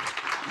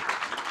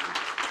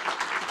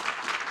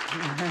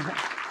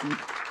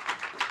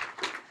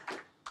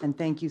and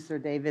thank you, Sir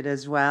David,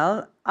 as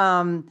well.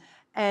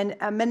 And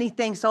many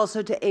thanks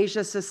also to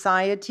Asia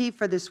Society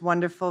for this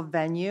wonderful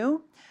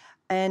venue.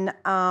 And,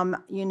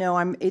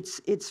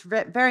 it's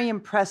very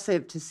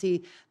impressive to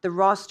see the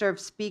roster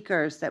of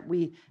speakers that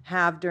we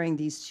have during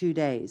these 2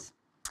 days.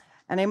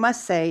 And I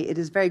must say, it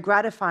is very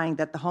gratifying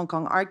that the Hong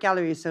Kong Art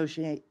Gallery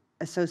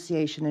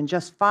Association in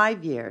just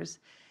 5 years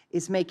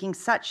is making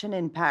such an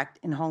impact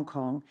in Hong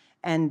Kong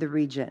and the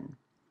region.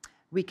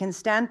 We can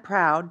stand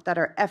proud that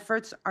our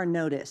efforts are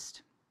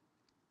noticed.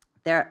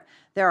 There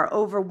are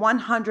over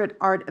 100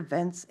 art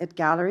events at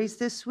galleries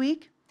this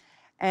week,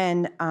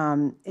 and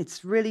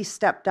it's really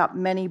stepped up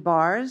many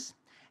bars,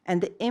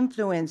 and the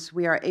influence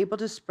we are able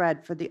to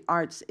spread for the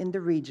arts in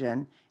the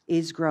region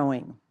is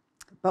growing.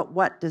 But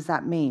what does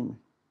that mean?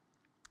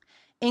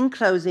 In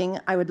closing,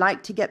 I would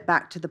like to get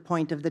back to the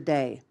point of the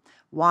day.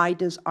 Why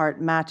does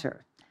art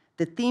matter?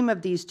 the theme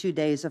of these 2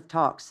 days of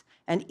talks,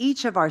 and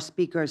each of our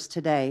speakers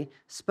today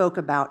spoke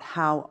about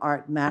how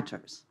art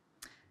matters.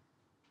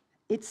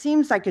 It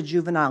seems like a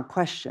juvenile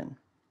question,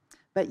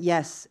 but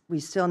yes, we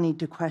still need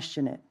to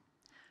question it.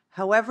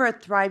 However a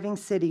thriving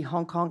city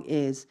Hong Kong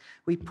is,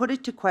 we put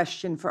it to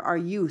question for our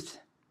youth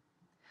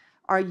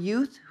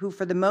who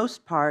for the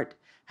most part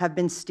have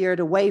been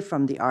steered away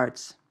from the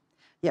arts.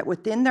 Yet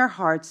within their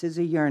hearts is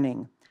a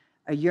yearning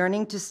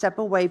to step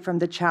away from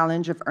the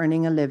challenge of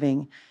earning a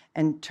living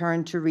and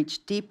turn to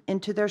reach deep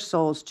into their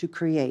souls to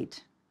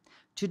create,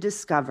 to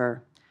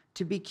discover,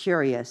 to be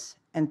curious,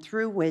 and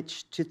through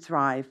which to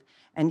thrive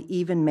and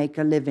even make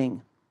a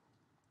living.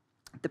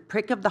 The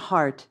prick of the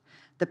heart,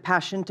 the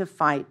passion to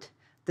fight,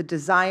 the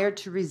desire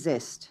to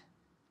resist,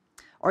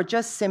 or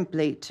just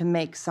simply to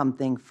make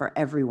something for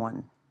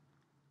everyone.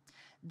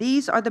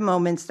 These are the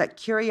moments that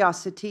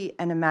curiosity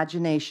and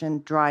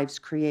imagination drives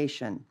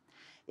creation.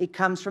 It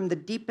comes from the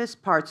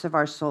deepest parts of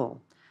our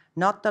soul,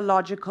 not the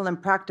logical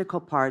and practical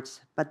parts,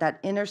 but that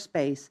inner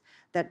space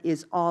that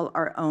is all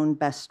our own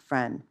best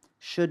friend,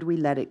 should we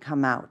let it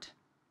come out.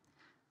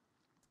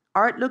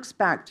 Art looks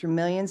back through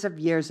millions of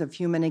years of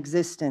human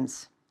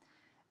existence,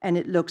 and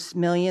it looks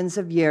millions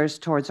of years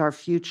towards our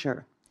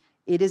future.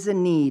 It is a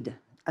need,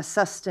 a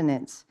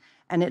sustenance,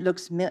 and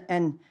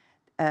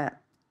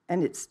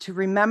it's to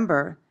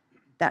remember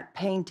that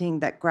painting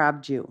that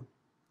grabbed you,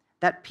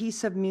 that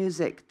piece of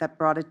music that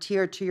brought a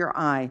tear to your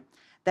eye,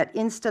 that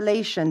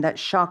installation that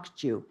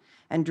shocked you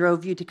and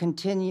drove you to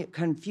continue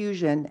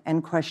confusion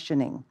and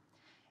questioning.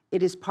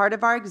 It is part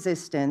of our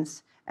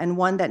existence and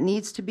one that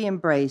needs to be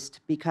embraced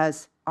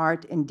because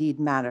art indeed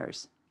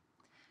matters.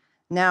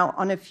 Now,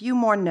 on a few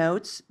more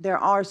notes, there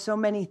are so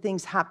many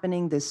things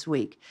happening this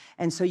week.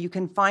 And so you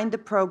can find the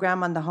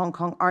program on the Hong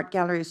Kong Art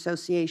Gallery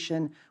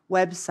Association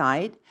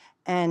website.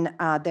 And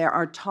there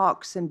are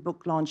talks and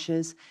book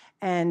launches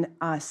and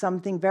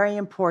something very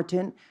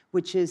important,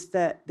 which is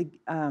the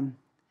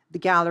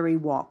gallery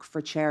walk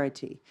for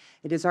charity.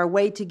 It is our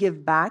way to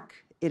give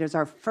back. It is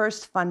our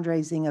first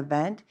fundraising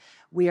event.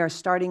 We are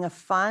starting a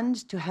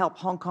fund to help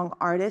Hong Kong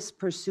artists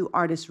pursue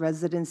artist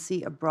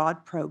residency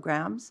abroad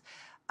programs.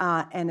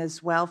 And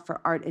as well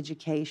for art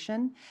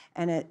education,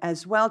 and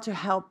as well to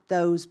help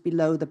those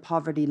below the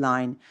poverty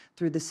line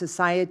through the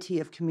Society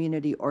of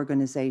Community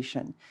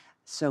Organization,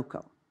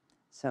 SOCO.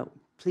 So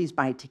please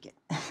buy a ticket.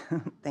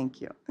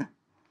 Thank you.